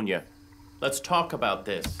 please, Sonia. Let's talk about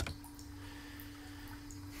this.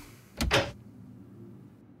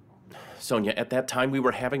 Sonia, at that time we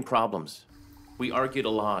were having problems. We argued a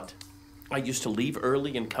lot. I used to leave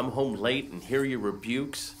early and come home late and hear your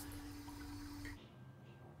rebukes.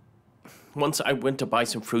 Once I went to buy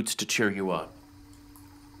some fruits to cheer you up.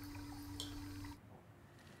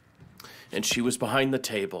 And she was behind the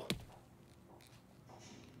table.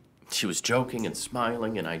 She was joking and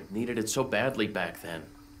smiling, and I needed it so badly back then.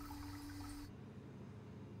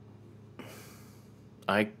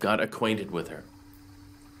 I got acquainted with her.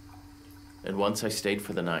 And once I stayed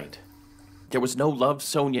for the night. There was no love,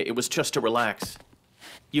 Sonia. It was just to relax.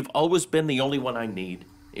 You've always been the only one I need.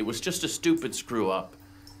 It was just a stupid screw-up.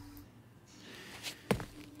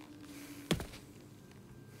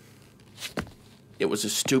 It was a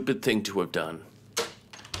stupid thing to have done.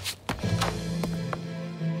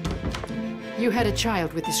 You had a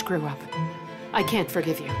child with the screw-up. I can't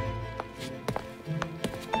forgive you.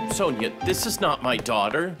 Sonia, this is not my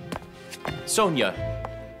daughter. Sonia,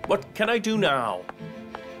 what can I do now?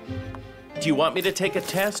 Do you want me to take a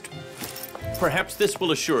test? Perhaps this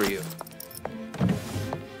will assure you.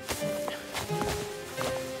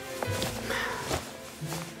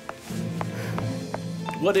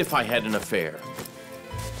 What if I had an affair?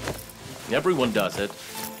 Everyone does it.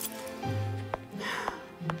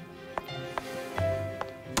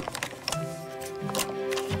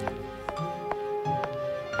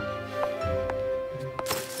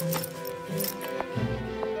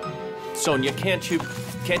 Sonia, can't you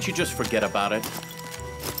just forget about it?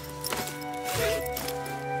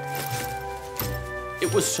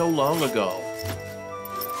 It was so long ago.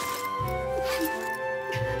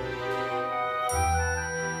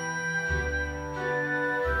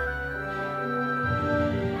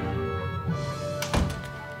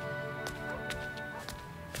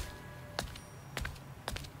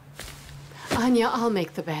 Anya, I'll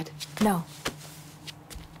make the bed. No.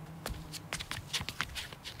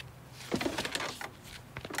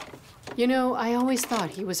 You know, I always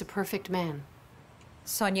thought he was a perfect man.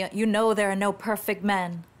 Sonia, you know there are no perfect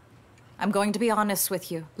men. I'm going to be honest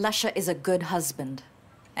with you. Lesha is a good husband,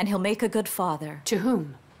 and he'll make a good father. To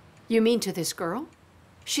whom? You mean to this girl?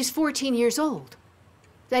 She's 14 years old.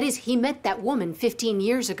 That is, he met that woman 15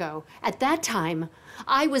 years ago. At that time,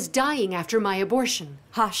 I was dying after my abortion.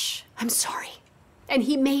 Hush. I'm sorry. And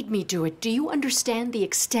he made me do it. Do you understand the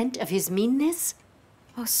extent of his meanness?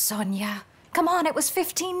 Oh, Sonia. Come on, it was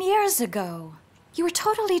 15 years ago. You were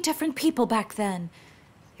totally different people back then.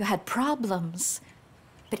 You had problems.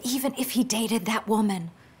 But even if he dated that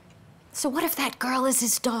woman, so what if that girl is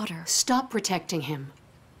his daughter? Stop protecting him.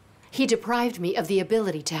 He deprived me of the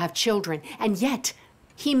ability to have children, and yet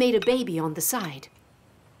he made a baby on the side.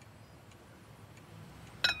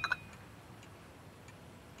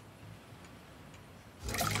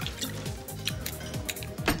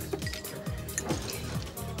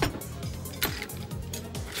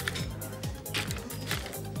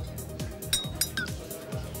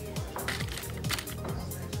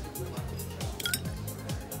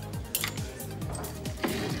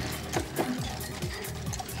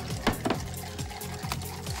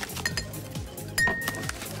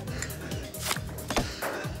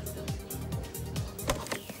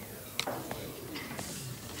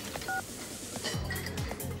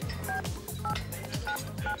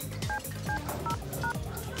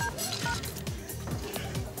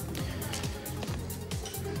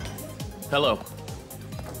 Hello.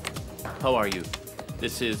 How are you?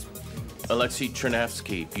 This is Alexei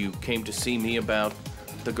Chernavsky. You came to see me about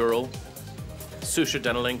the girl, Susha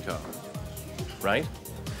Danilenko, right?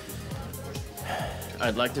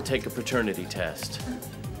 I'd like to take a paternity test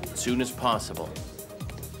as soon as possible.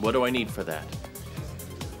 What do I need for that?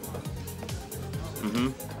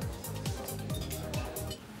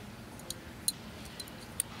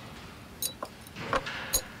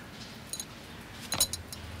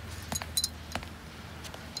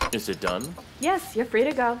 Is it done? Yes, you're free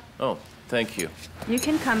to go. Oh, thank you. You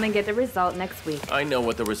can come and get the result next week. I know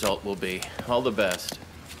what the result will be. All the best.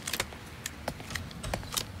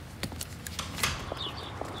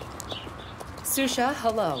 Susha,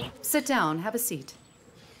 hello. Sit down, have a seat.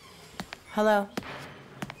 Hello.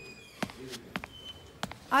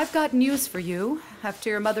 I've got news for you. After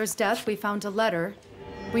your mother's death, we found a letter.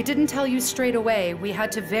 We didn't tell you straight away. We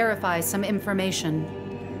had to verify some information.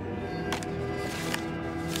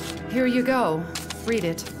 Here you go. Read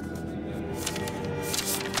it.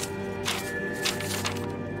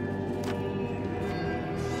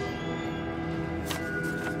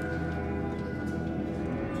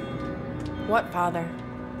 What father?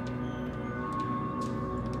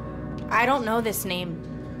 I don't know this name.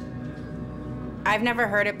 I've never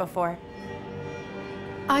heard it before.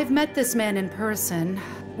 I've met this man in person.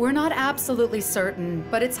 We're not absolutely certain,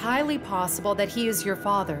 but it's highly possible that he is your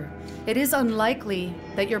father. It is unlikely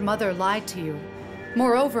that your mother lied to you.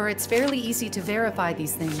 Moreover, it's fairly easy to verify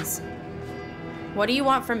these things. What do you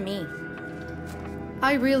want from me?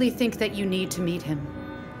 I really think that you need to meet him.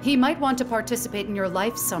 He might want to participate in your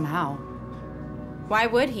life somehow. Why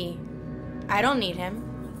would he? I don't need him.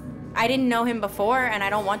 I didn't know him before, and I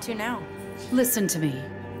don't want to now. Listen to me.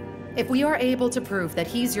 If we are able to prove that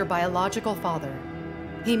he's your biological father,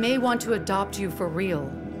 he may want to adopt you for real.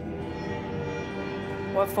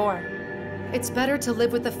 What for? It's better to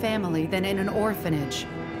live with a family than in an orphanage.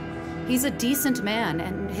 He's a decent man,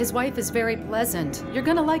 and his wife is very pleasant. You're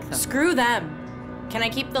gonna like them. Screw them! Can I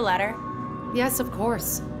keep the letter? Yes, of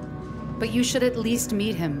course. But you should at least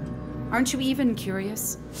meet him. Aren't you even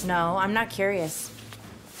curious? No, I'm not curious.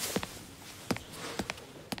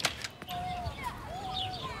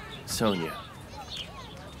 Sonia,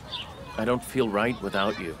 I don't feel right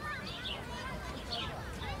without you.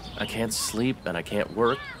 I can't sleep and I can't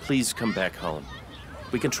work. Please come back home.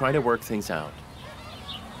 We can try to work things out.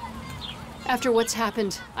 After what's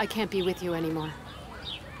happened, I can't be with you anymore.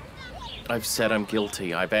 I've said I'm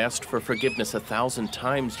guilty. I've asked for forgiveness 1,000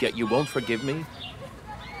 times, yet you won't forgive me?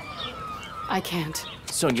 I can't.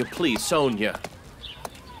 Sonia, please, Sonia.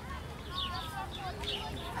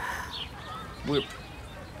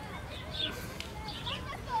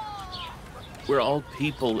 We're all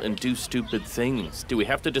people and do stupid things. Do we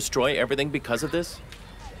have to destroy everything because of this?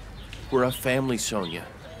 We're a family, Sonia,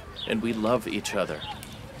 and we love each other.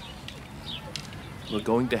 We're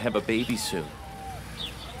going to have a baby soon.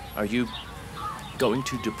 Are you going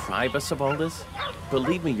to deprive us of all this?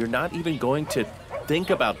 Believe me, you're not even going to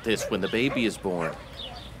think about this when the baby is born.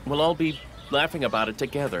 We'll all be laughing about it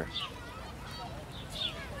together.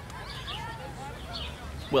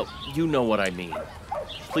 Well, you know what I mean.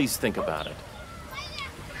 Please think about it.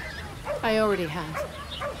 I already have.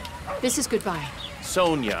 This is goodbye.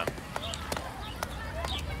 Sonia.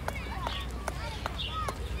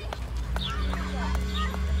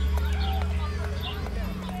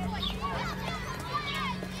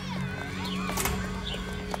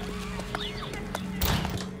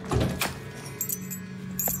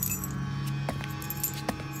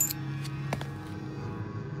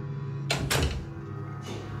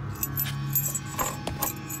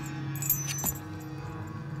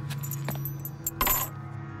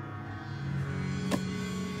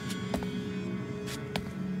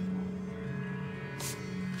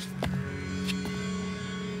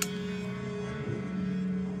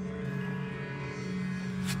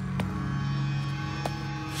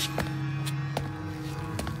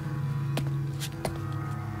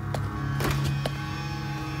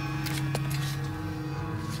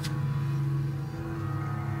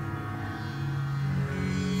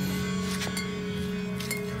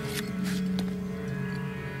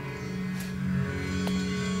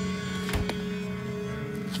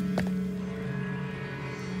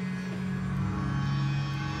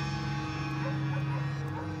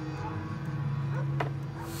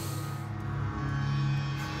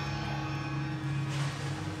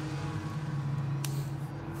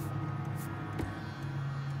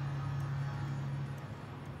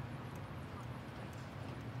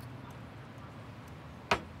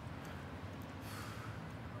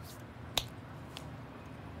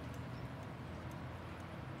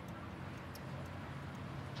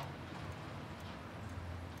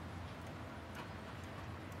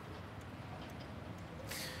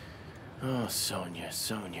 Oh, Sonia,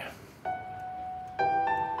 Sonia.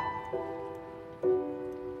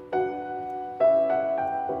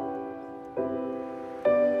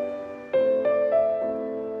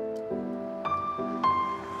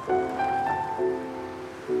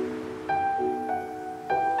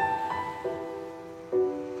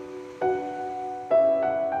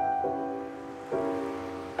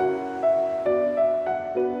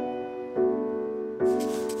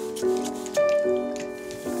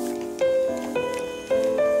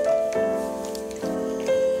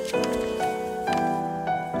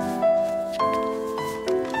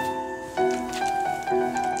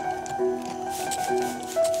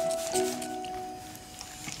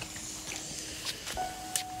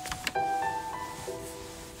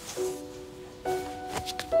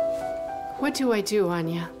 What do I do,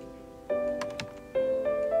 Anya?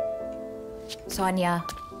 Sonia,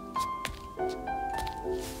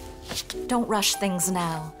 don't rush things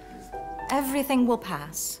now. Everything will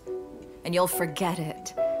pass, and you'll forget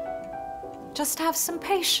it. Just have some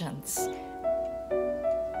patience.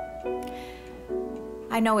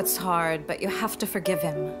 I know it's hard, but you have to forgive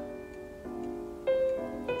him.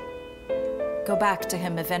 Go back to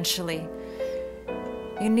him eventually.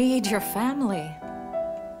 You need your family.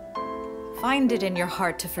 Find it in your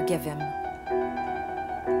heart to forgive him.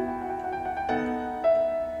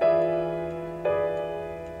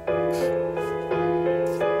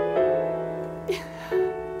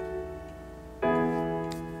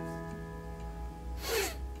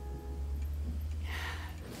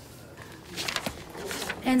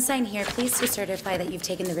 And sign here, please, to certify that you've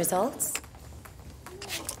taken the results.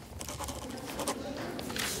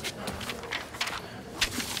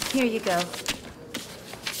 Here you go.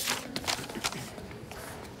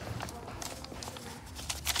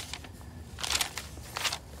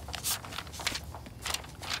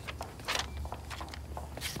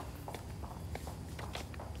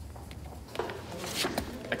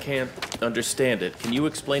 I can't understand it. Can you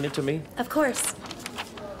explain it to me? Of course.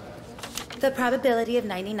 The probability of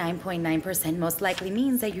 99.9% most likely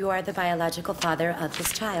means that you are the biological father of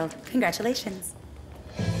this child. Congratulations.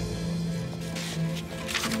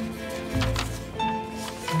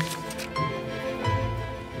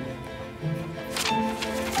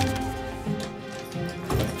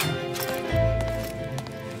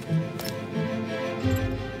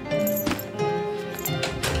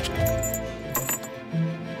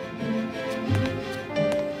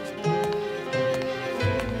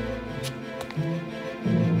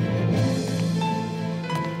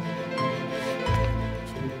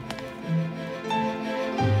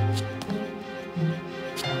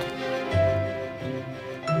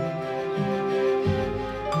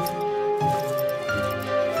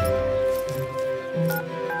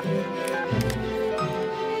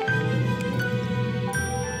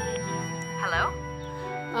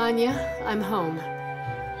 Anya, I'm home.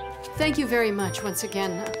 Thank you very much once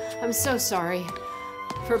again. I'm so sorry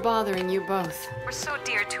for bothering you both. We're so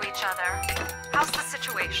dear to each other. How's the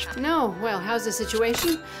situation? No, well, how's the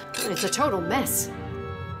situation? It's a total mess.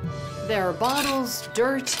 There are bottles,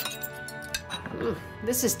 dirt.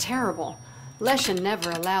 This is terrible. Leshan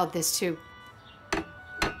never allowed this to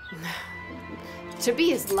be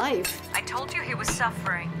his life. I told you he was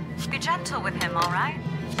suffering. Be gentle with him, all right?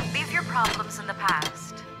 Leave your problems in the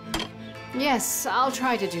past. Yes, I'll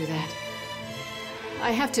try to do that.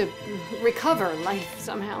 I have to recover life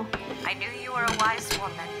somehow. I knew you were a wise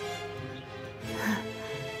woman.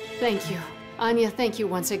 Thank you. Anya, thank you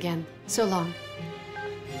once again. So long.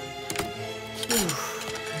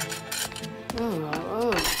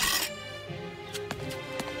 Oh.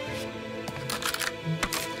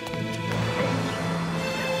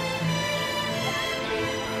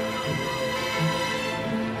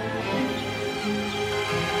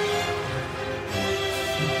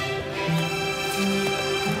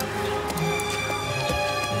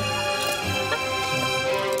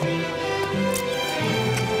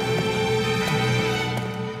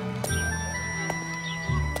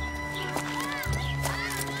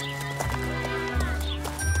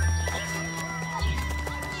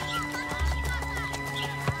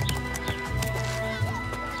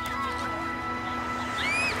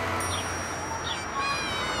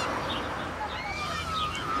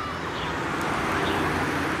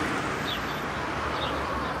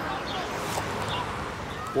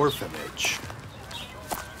 Orphanage.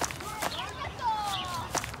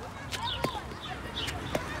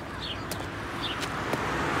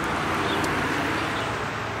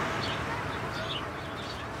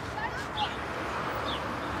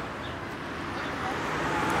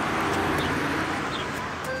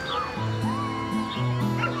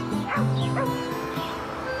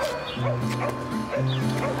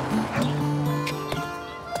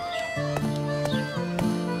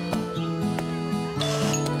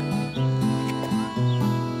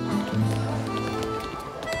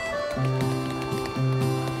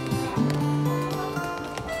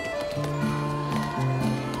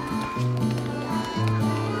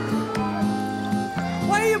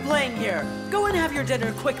 Why are you playing here? Go and have your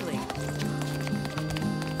dinner quickly.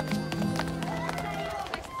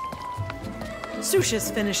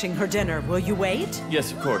 Susha's finishing her dinner. Will you wait?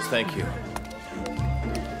 Yes, of course. Thank you.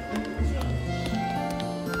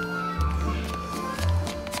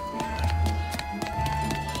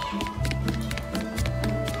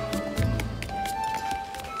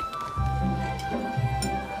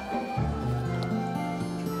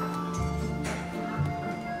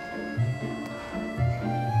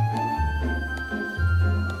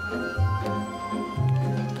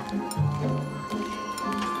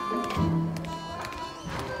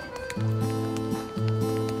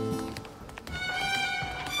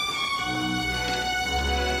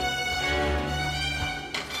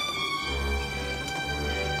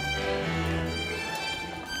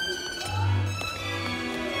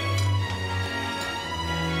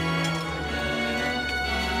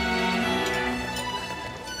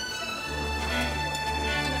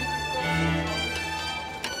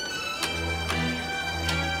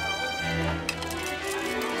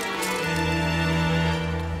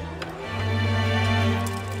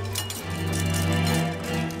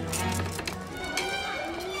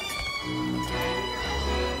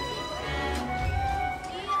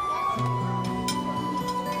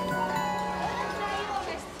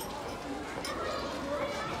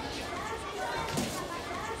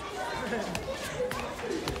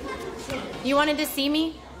 You wanted to see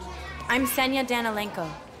me? I'm Senya Danilenko.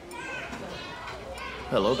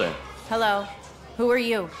 Hello there. Hello. Who are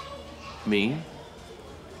you? Me?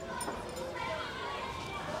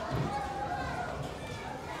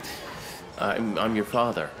 I'm your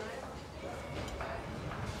father.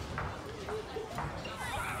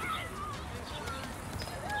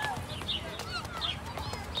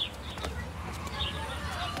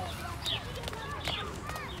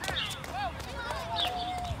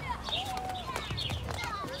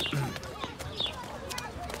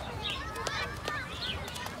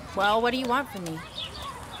 Well, what do you want from me?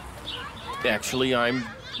 Actually, I'm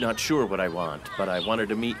not sure what I want, but I wanted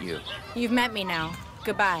to meet you. You've met me now.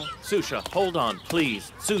 Goodbye. Susha, hold on,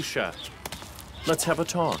 please. Susha, let's have a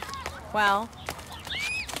talk. Well?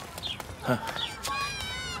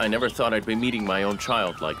 I never thought I'd be meeting my own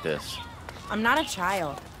child like this. I'm not a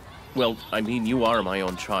child. Well, I mean, you are my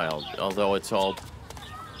own child, although it's all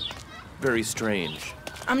very strange.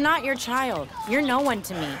 I'm not your child. You're no one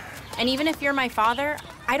to me. And even if you're my father,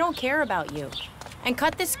 I don't care about you. And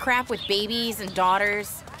cut this crap with babies and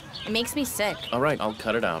daughters. It makes me sick. All right, I'll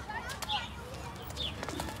cut it out.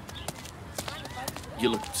 You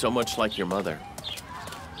look so much like your mother.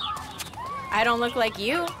 I don't look like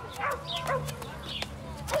you.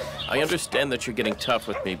 I understand that you're getting tough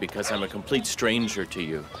with me because I'm a complete stranger to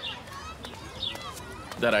you.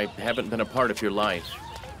 That I haven't been a part of your life.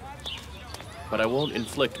 But I won't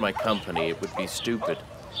inflict my company. It would be stupid.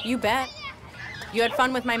 You bet. You had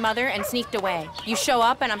fun with my mother and sneaked away. You show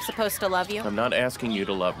up and I'm supposed to love you? I'm not asking you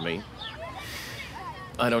to love me.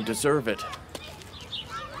 I don't deserve it.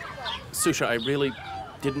 Susha, I really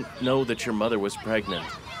didn't know that your mother was pregnant.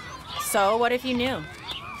 So, what if you knew?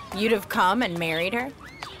 You'd have come and married her?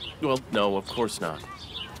 Well, no, of course not.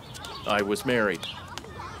 I was married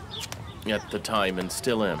at the time and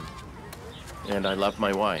still am. And I love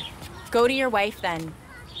my wife. Go to your wife then,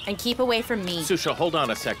 and keep away from me. Susha, hold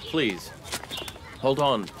on a sec, please. Hold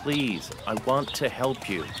on, please. I want to help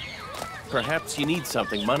you. Perhaps you need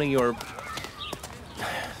something, money or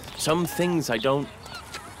some things I don't...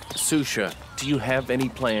 Susha, do you have any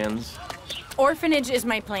plans? Orphanage is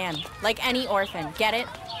my plan, like any orphan. Get it?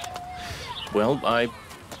 Well,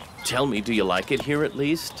 tell me, do you like it here at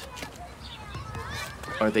least?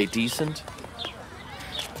 Are they decent?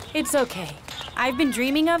 It's okay. I've been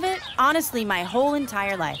dreaming of it, honestly, my whole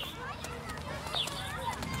entire life.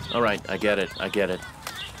 All right, I get it.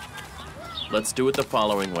 Let's do it the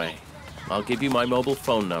following way. I'll give you my mobile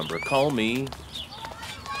phone number. Call me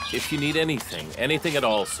if you need anything at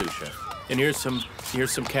all, Susha. And here's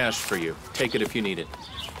some cash for you. Take it if you need it.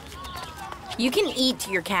 You can eat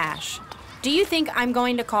your cash. Do you think I'm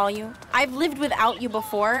going to call you? I've lived without you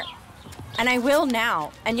before, and I will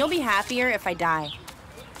now, and you'll be happier if I die.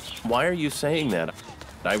 Why are you saying that?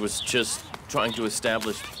 I was just trying to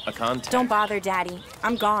establish a contact. Don't bother, Daddy.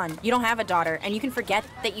 I'm gone. You don't have a daughter, and you can forget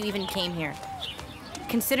that you even came here.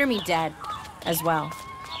 Consider me dead as well.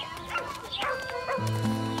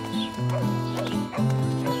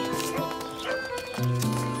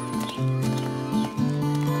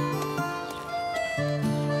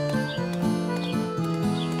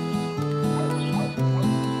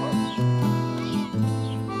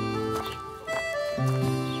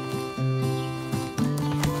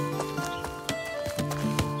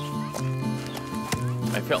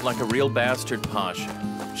 I felt like a real bastard,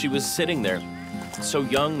 Pasha. She was sitting there, so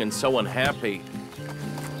young and so unhappy.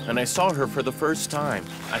 And I saw her for the first time.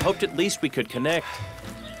 I hoped at least we could connect.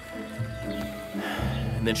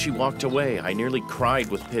 And then she walked away. I nearly cried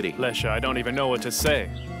with pity. Lesha, I don't even know what to say.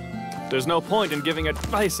 There's no point in giving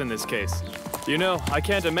advice in this case. You know, I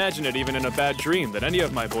can't imagine it even in a bad dream that any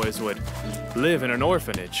of my boys would live in an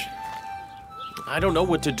orphanage. I don't know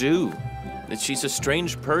what to do. She's a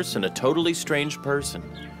strange person, a totally strange person.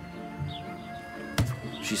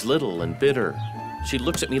 She's little and bitter. She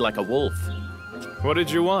looks at me like a wolf. What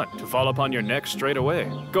did you want? To fall upon your neck straight away?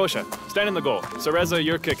 Gosha, stand in the goal. Cereza,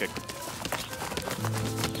 you're kicking.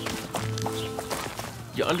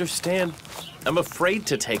 You understand? I'm afraid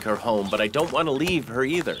to take her home, but I don't want to leave her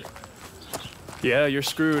either. Yeah, you're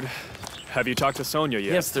screwed. Have you talked to Sonia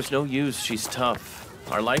yet? Yes, there's no use. She's tough.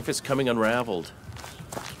 Our life is coming unraveled.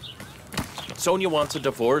 Sonia wants a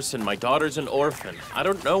divorce, and my daughter's an orphan. I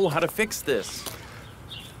don't know how to fix this.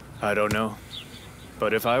 I don't know.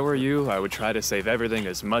 But if I were you, I would try to save everything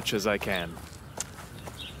as much as I can.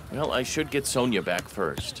 Well, I should get Sonia back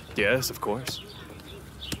first. Yes, of course.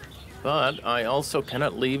 But I also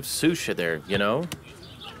cannot leave Susha there, you know?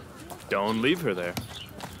 Don't leave her there.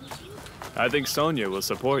 I think Sonia will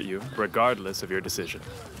support you, regardless of your decision.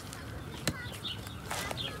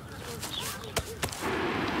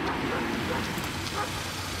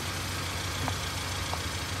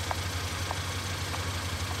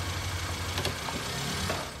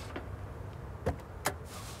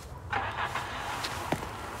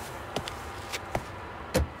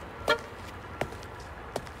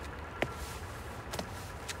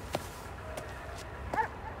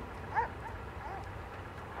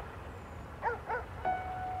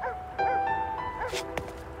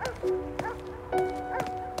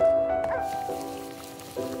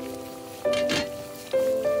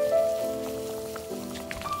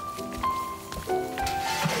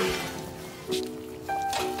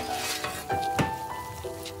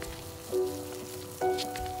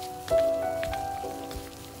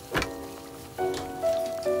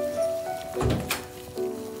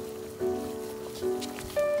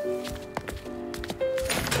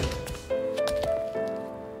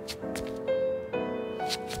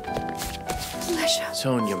 Lesha.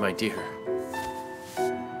 Sonia, my dear.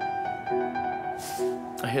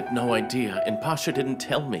 I had no idea, and Pasha didn't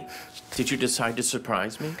tell me. Did you decide to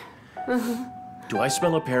surprise me? Uh-huh. Do I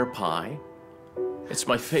smell a pear pie? It's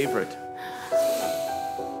my favorite.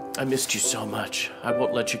 I missed you so much. I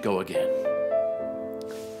won't let you go again.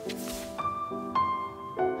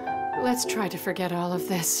 Let's try to forget all of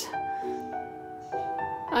this.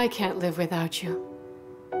 I can't live without you.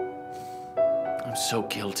 I'm so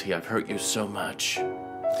guilty. I've hurt you so much.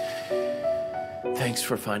 Thanks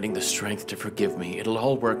for finding the strength to forgive me. It'll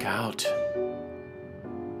all work out.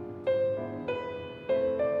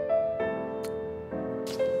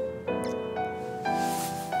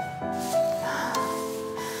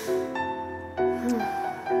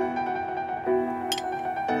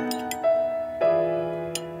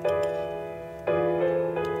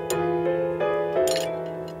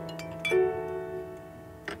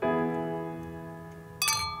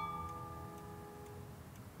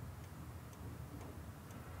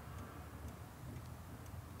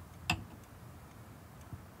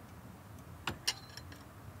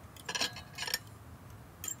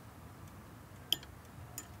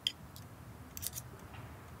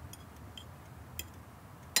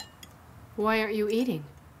 Why aren't you eating?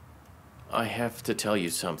 I have to tell you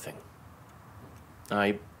something.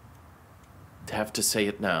 I have to say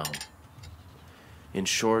it now. In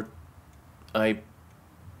short, I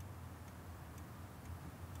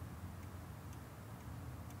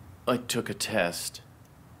took a test.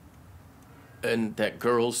 And that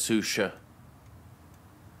girl, Susha,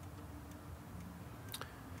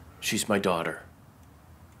 she's my daughter.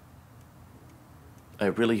 I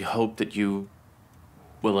really hope that you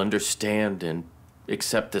will understand and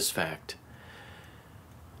accept this fact.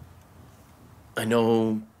 I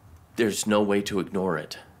know there's no way to ignore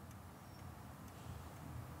it.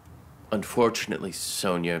 Unfortunately,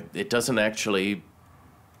 Sonia, it doesn't actually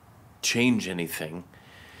change anything.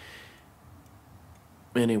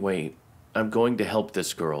 Anyway, I'm going to help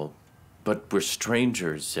this girl, but we're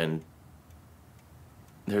strangers and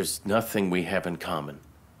there's nothing we have in common.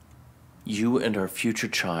 You and our future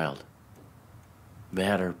child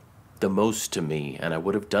matter the most to me, and I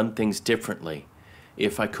would have done things differently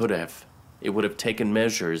if I could have. It would have taken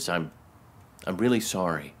measures. I'm really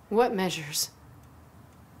sorry. What measures?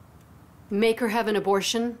 Make her have an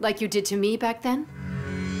abortion like you did to me back then?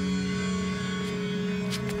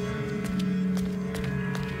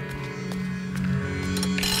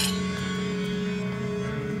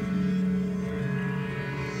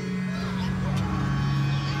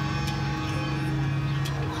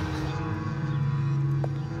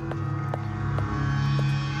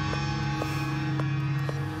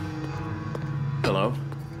 Hello?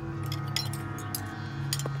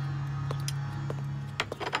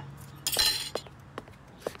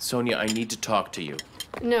 Sonia, I need to talk to you.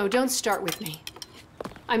 No, don't start with me.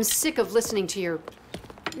 I'm sick of listening to your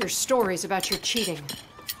stories about your cheating.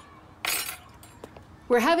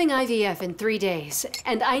 We're having IVF in 3 days,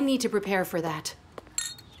 and I need to prepare for that.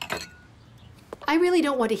 I really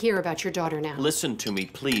don't want to hear about your daughter now. Listen to me,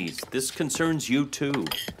 please. This concerns you too.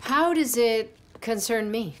 How does it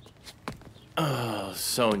concern me? Oh,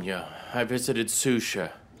 Sonia, I visited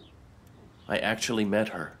Susha. I actually met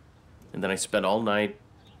her. And then I spent all night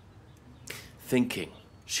thinking.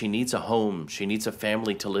 She needs a home. She needs a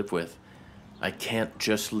family to live with. I can't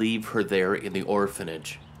just leave her there in the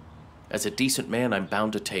orphanage. As a decent man, I'm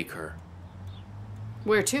bound to take her.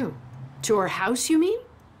 Where to? To our house, you mean?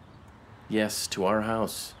 Yes, to our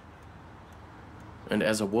house. And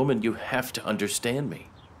as a woman, you have to understand me.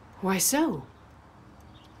 Why so?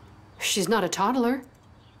 She's not a toddler.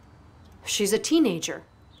 She's a teenager.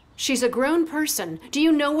 She's a grown person. Do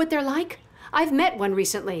you know what they're like? I've met one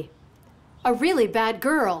recently. A really bad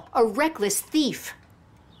girl, a reckless thief.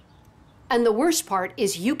 And the worst part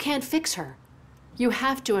is you can't fix her. You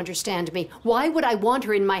have to understand me. Why would I want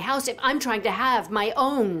her in my house if I'm trying to have my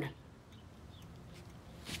own?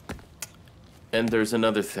 And there's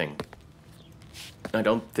another thing. I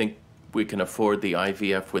don't think we can afford the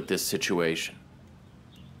IVF with this situation.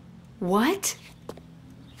 What?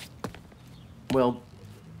 Well,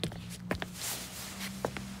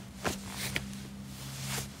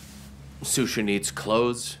 Susha needs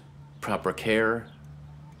clothes, proper care,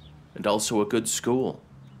 and also a good school.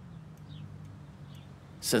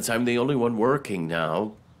 Since I'm the only one working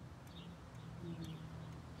now,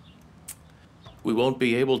 we won't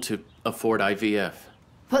be able to afford IVF.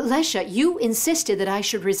 But Lesha, you insisted that I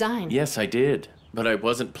should resign. Yes, I did, but I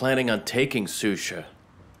wasn't planning on taking Susha.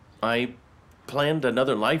 I planned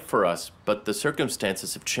another life for us, but the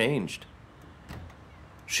circumstances have changed.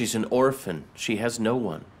 She's an orphan. She has no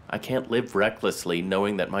one. I can't live recklessly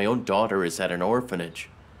knowing that my own daughter is at an orphanage.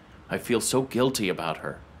 I feel so guilty about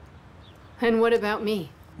her. And what about me?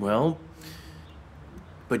 Well,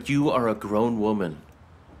 but you are a grown woman.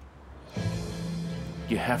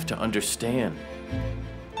 You have to understand.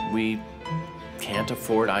 We can't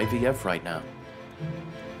afford IVF right now.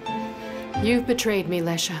 You've betrayed me,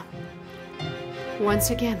 Lesha. Once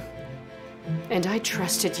again. And I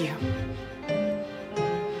trusted you.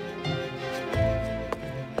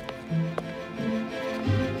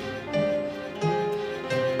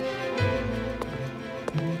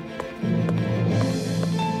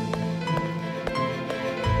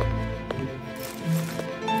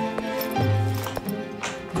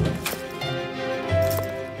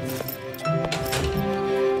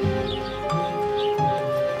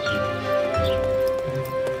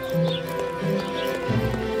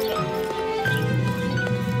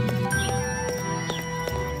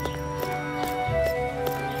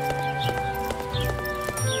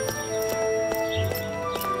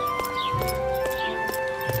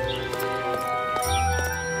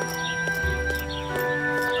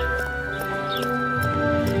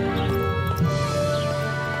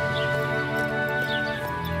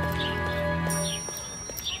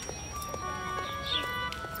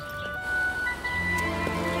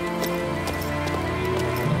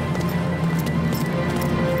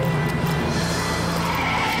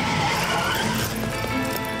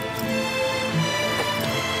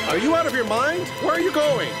 Are you out of your mind? Where are you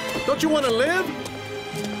going? Don't you want to live?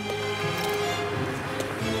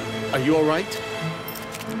 Are you all right?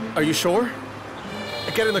 Are you sure?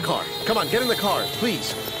 Get in the car. Come on, get in the car,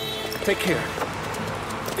 please. Take care.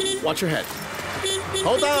 Watch your head.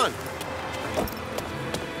 Hold on.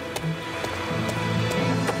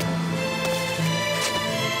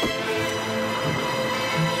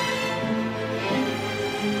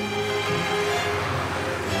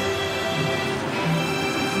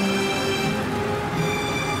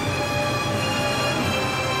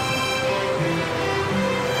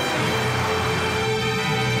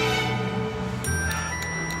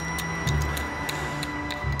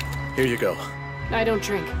 Here you go. I don't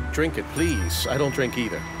drink. Drink it, please. I don't drink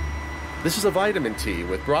either. This is a vitamin tea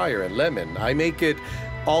with briar and lemon. I make it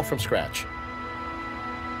all from scratch.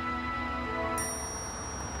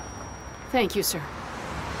 Thank you, sir.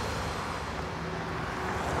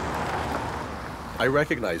 I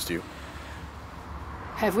recognized you.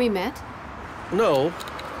 Have we met? No.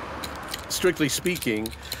 Strictly speaking,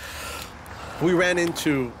 we ran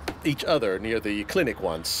into each other near the clinic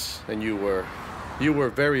once, and you were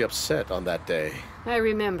very upset on that day. I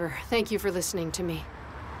remember. Thank you for listening to me.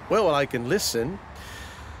 Well, I can listen.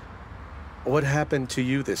 What happened to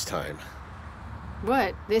you this time?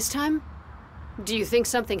 What, this time? Do you think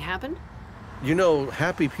something happened? You know,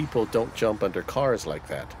 happy people don't jump under cars like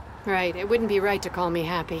that. Right, it wouldn't be right to call me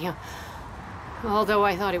happy. Although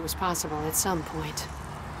I thought it was possible at some point.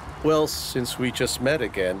 Well, since we just met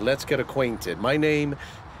again, let's get acquainted. My name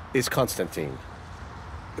is Konstantin.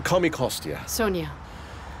 Call me Kostya. Sonia.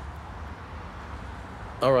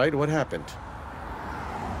 All right, what happened?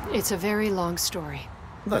 It's a very long story.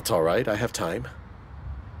 That's all right, I have time.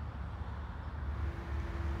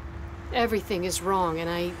 Everything is wrong, and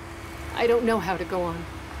I don't know how to go on.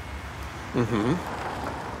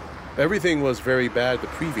 Everything was very bad the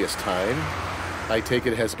previous time. I take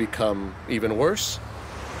it has become even worse?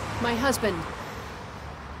 My husband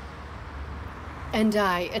and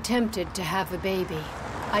I attempted to have a baby.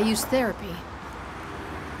 I used therapy,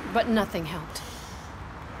 but nothing helped.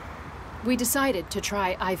 We decided to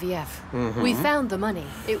try IVF. We found the money.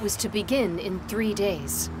 It was to begin in 3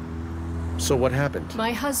 days. So what happened?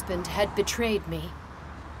 My husband had betrayed me.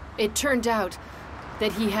 It turned out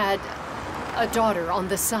that he had a daughter on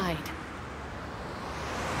the side.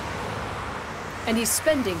 And he's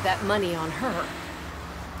spending that money on her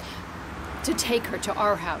to take her to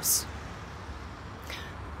our house.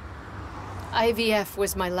 IVF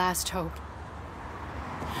was my last hope.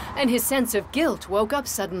 And his sense of guilt woke up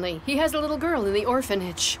suddenly. He has a little girl in the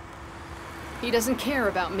orphanage. He doesn't care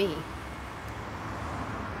about me.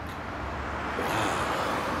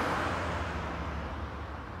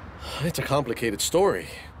 It's a complicated story,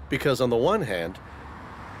 because on the one hand,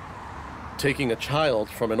 taking a child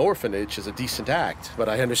from an orphanage is a decent act, but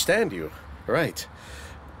I understand you, right?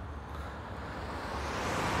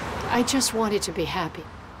 I just wanted to be happy.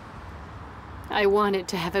 I wanted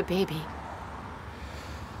to have a baby.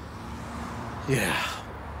 Yeah.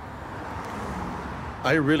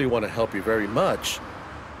 I really want to help you very much,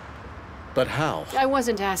 but how? I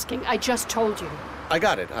wasn't asking, I just told you. I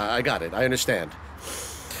got it, I understand.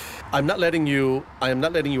 I am not letting you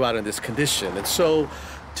out in this condition, and so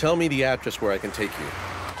Tell me the address where I can take you.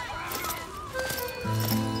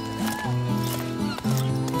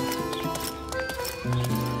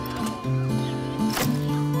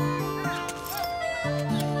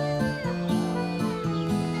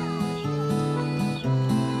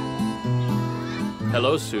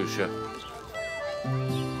 Hello, Susha.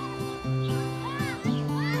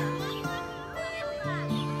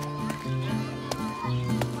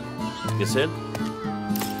 You sit?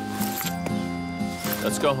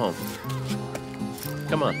 Let's go home.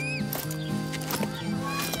 Come on.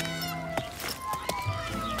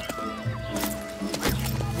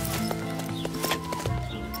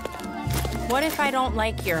 What if I don't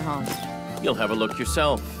like your home? You'll have a look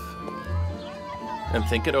yourself. And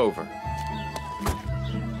think it over.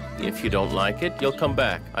 If you don't like it, you'll come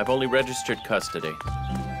back. I've only registered custody.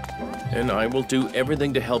 And I will do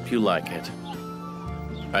everything to help you like it.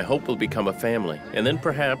 I hope we'll become a family, and then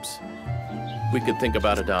perhaps we could think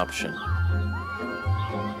about adoption.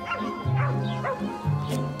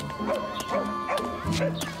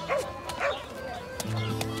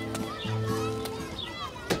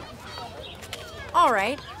 All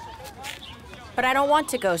right. But I don't want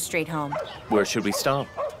to go straight home. Where should we stop?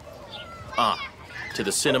 To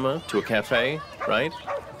the cinema, to a cafe, right?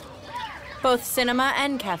 Both cinema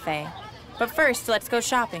and cafe. But first, let's go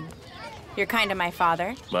shopping. You're kind of my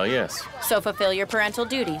father, Well, yes. so fulfill your parental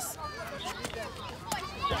duties.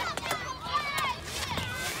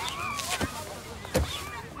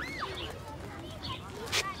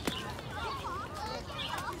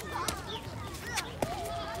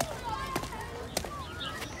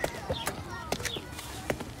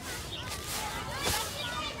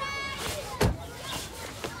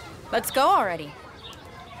 Let's go already.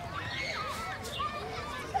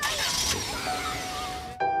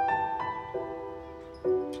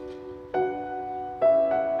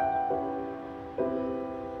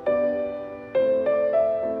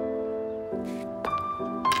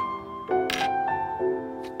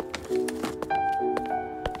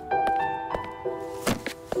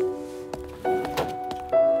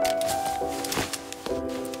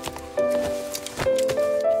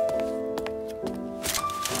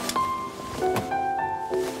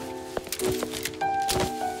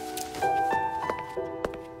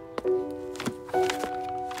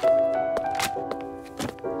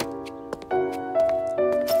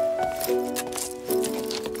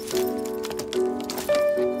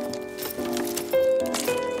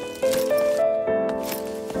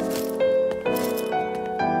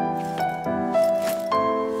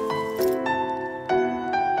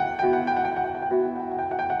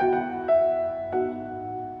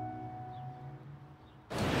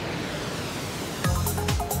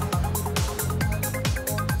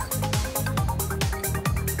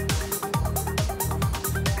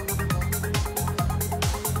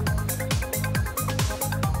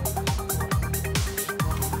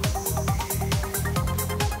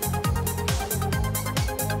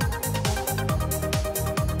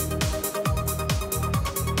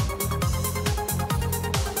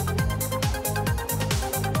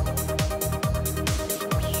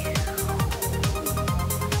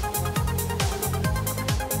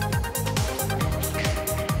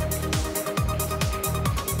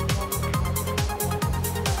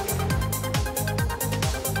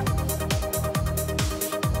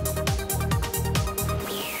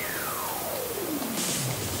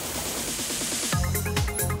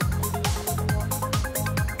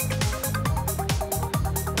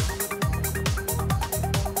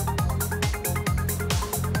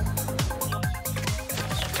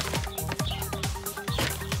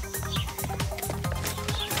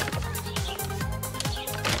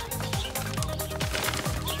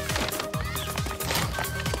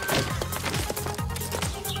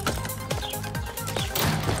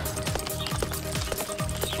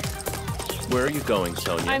 Where are you going,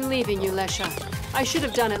 Sonia? I'm leaving you, Lesha. I should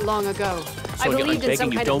have done it long ago. I Sonia, believed I'm in some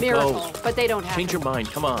begging you, kind don't of miracle, go. but they don't have Change it. your mind,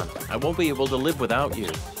 come on. I won't be able to live without you.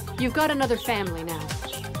 You've got another family now.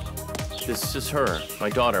 This is her, my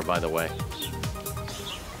daughter, by the way.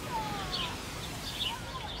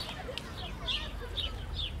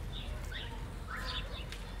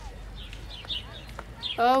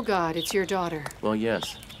 Oh, God, it's your daughter. Well,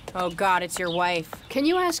 yes. Oh, God, it's your wife. Can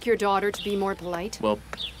you ask your daughter to be more polite? Well,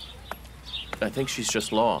 I think she's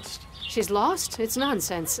just lost. She's lost? It's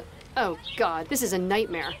nonsense. Oh, God, this is a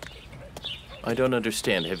nightmare. I don't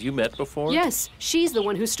understand. Have you met before? Yes, she's the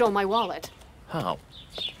one who stole my wallet. How?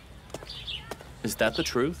 Is that the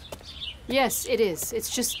truth? Yes, it is.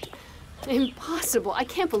 It's just impossible. I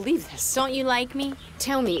can't believe this. Don't you like me?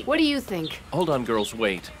 Tell me, what do you think? Hold on, girls,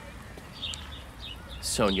 wait.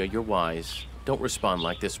 Sonia, you're wise. Don't respond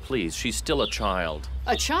like this, please. She's still a child.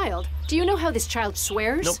 A child? Do you know how this child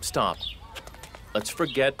swears? Nope, stop. Let's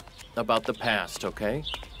forget about the past, okay?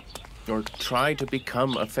 Or try to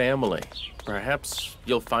become a family. Perhaps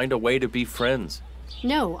you'll find a way to be friends.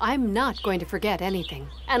 No, I'm not going to forget anything.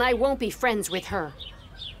 And I won't be friends with her.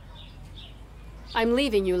 I'm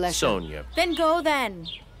leaving you, Lesha. Sonia. Then go then.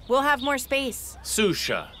 We'll have more space.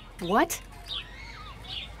 Susha. What?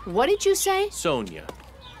 What did you say? Sonia.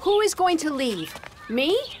 Who is going to leave?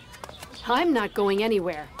 Me? I'm not going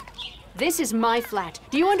anywhere. This is my flat.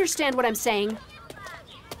 Do you understand what I'm saying?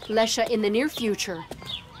 Lesha, in the near future,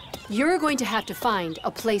 you're going to have to find a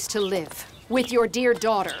place to live with your dear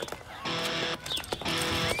daughter.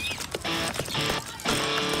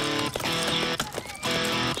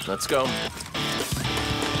 Let's go.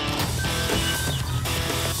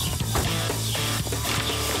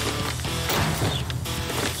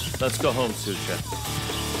 Let's go home, Susha.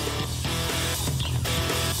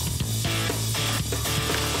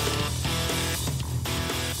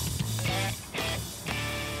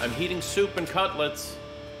 I'm heating soup and cutlets.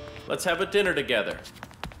 Let's have a dinner together.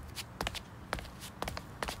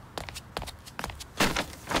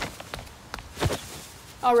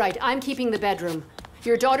 All right, I'm keeping the bedroom.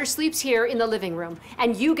 Your daughter sleeps here in the living room,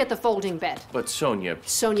 and you get the folding bed. But Sonia...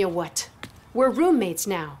 Sonia what? We're roommates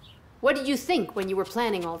now. What did you think when you were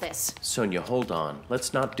planning all this? Sonia, hold on.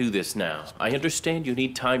 Let's not do this now. I understand you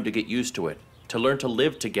need time to get used to it, to learn to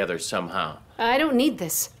live together somehow. I don't need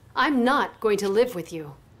this. I'm not going to live with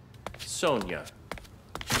you. Sonia.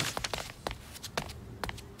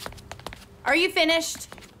 Are you finished?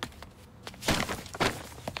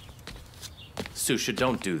 Susha,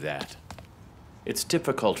 don't do that. It's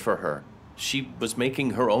difficult for her. She was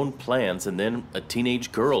making her own plans and then a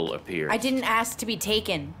teenage girl appeared. I didn't ask to be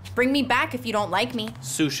taken. Bring me back if you don't like me.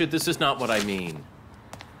 Susha, this is not what I mean.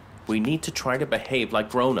 We need to try to behave like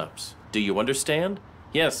grown-ups. Do you understand?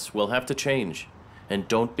 Yes, we'll have to change. And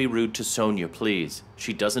don't be rude to Sonia, please.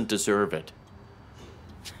 She doesn't deserve it.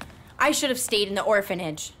 I should have stayed in the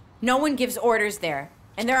orphanage. No one gives orders there.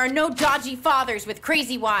 And there are no dodgy fathers with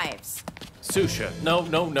crazy wives. Susha, no.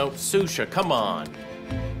 Susha, come on.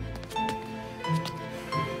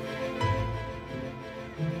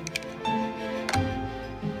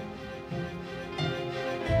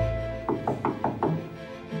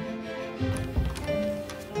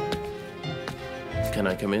 Can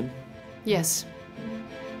I come in? Yes.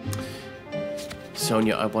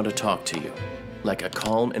 Sonia, I want to talk to you, like a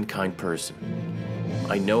calm and kind person.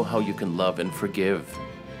 I know how you can love and forgive.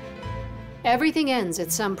 Everything ends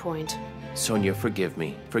at some point. Sonia, forgive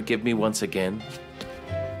me. Forgive me once again.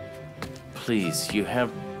 Please, you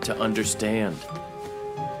have to understand.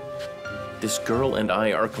 This girl and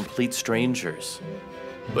I are complete strangers,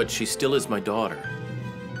 but she still is my daughter.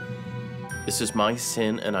 This is my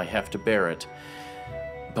sin and I have to bear it,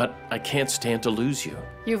 but I can't stand to lose you.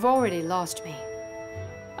 You've already lost me.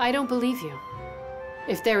 I don't believe you.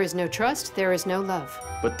 If there is no trust, there is no love.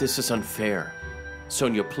 But this is unfair.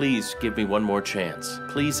 Sonia, please give me one more chance.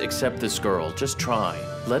 Please accept this girl. Just try.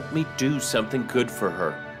 Let me do something good for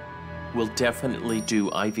her. We'll definitely do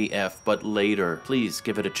IVF, but later. Please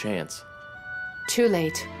give it a chance. Too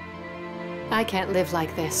late. I can't live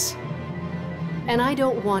like this. And I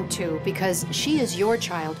don't want to, because she is your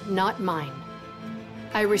child, not mine.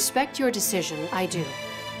 I respect your decision, I do.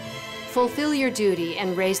 Fulfill your duty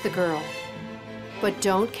and raise the girl. But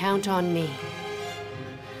don't count on me.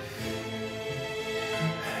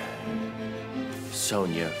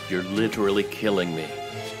 Sonia, you're literally killing me.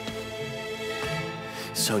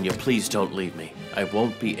 Sonia, please don't leave me. I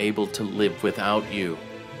won't be able to live without you.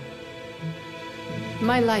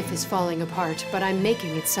 My life is falling apart, but I'm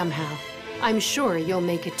making it somehow. I'm sure you'll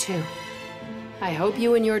make it too. I hope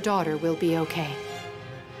you and your daughter will be okay.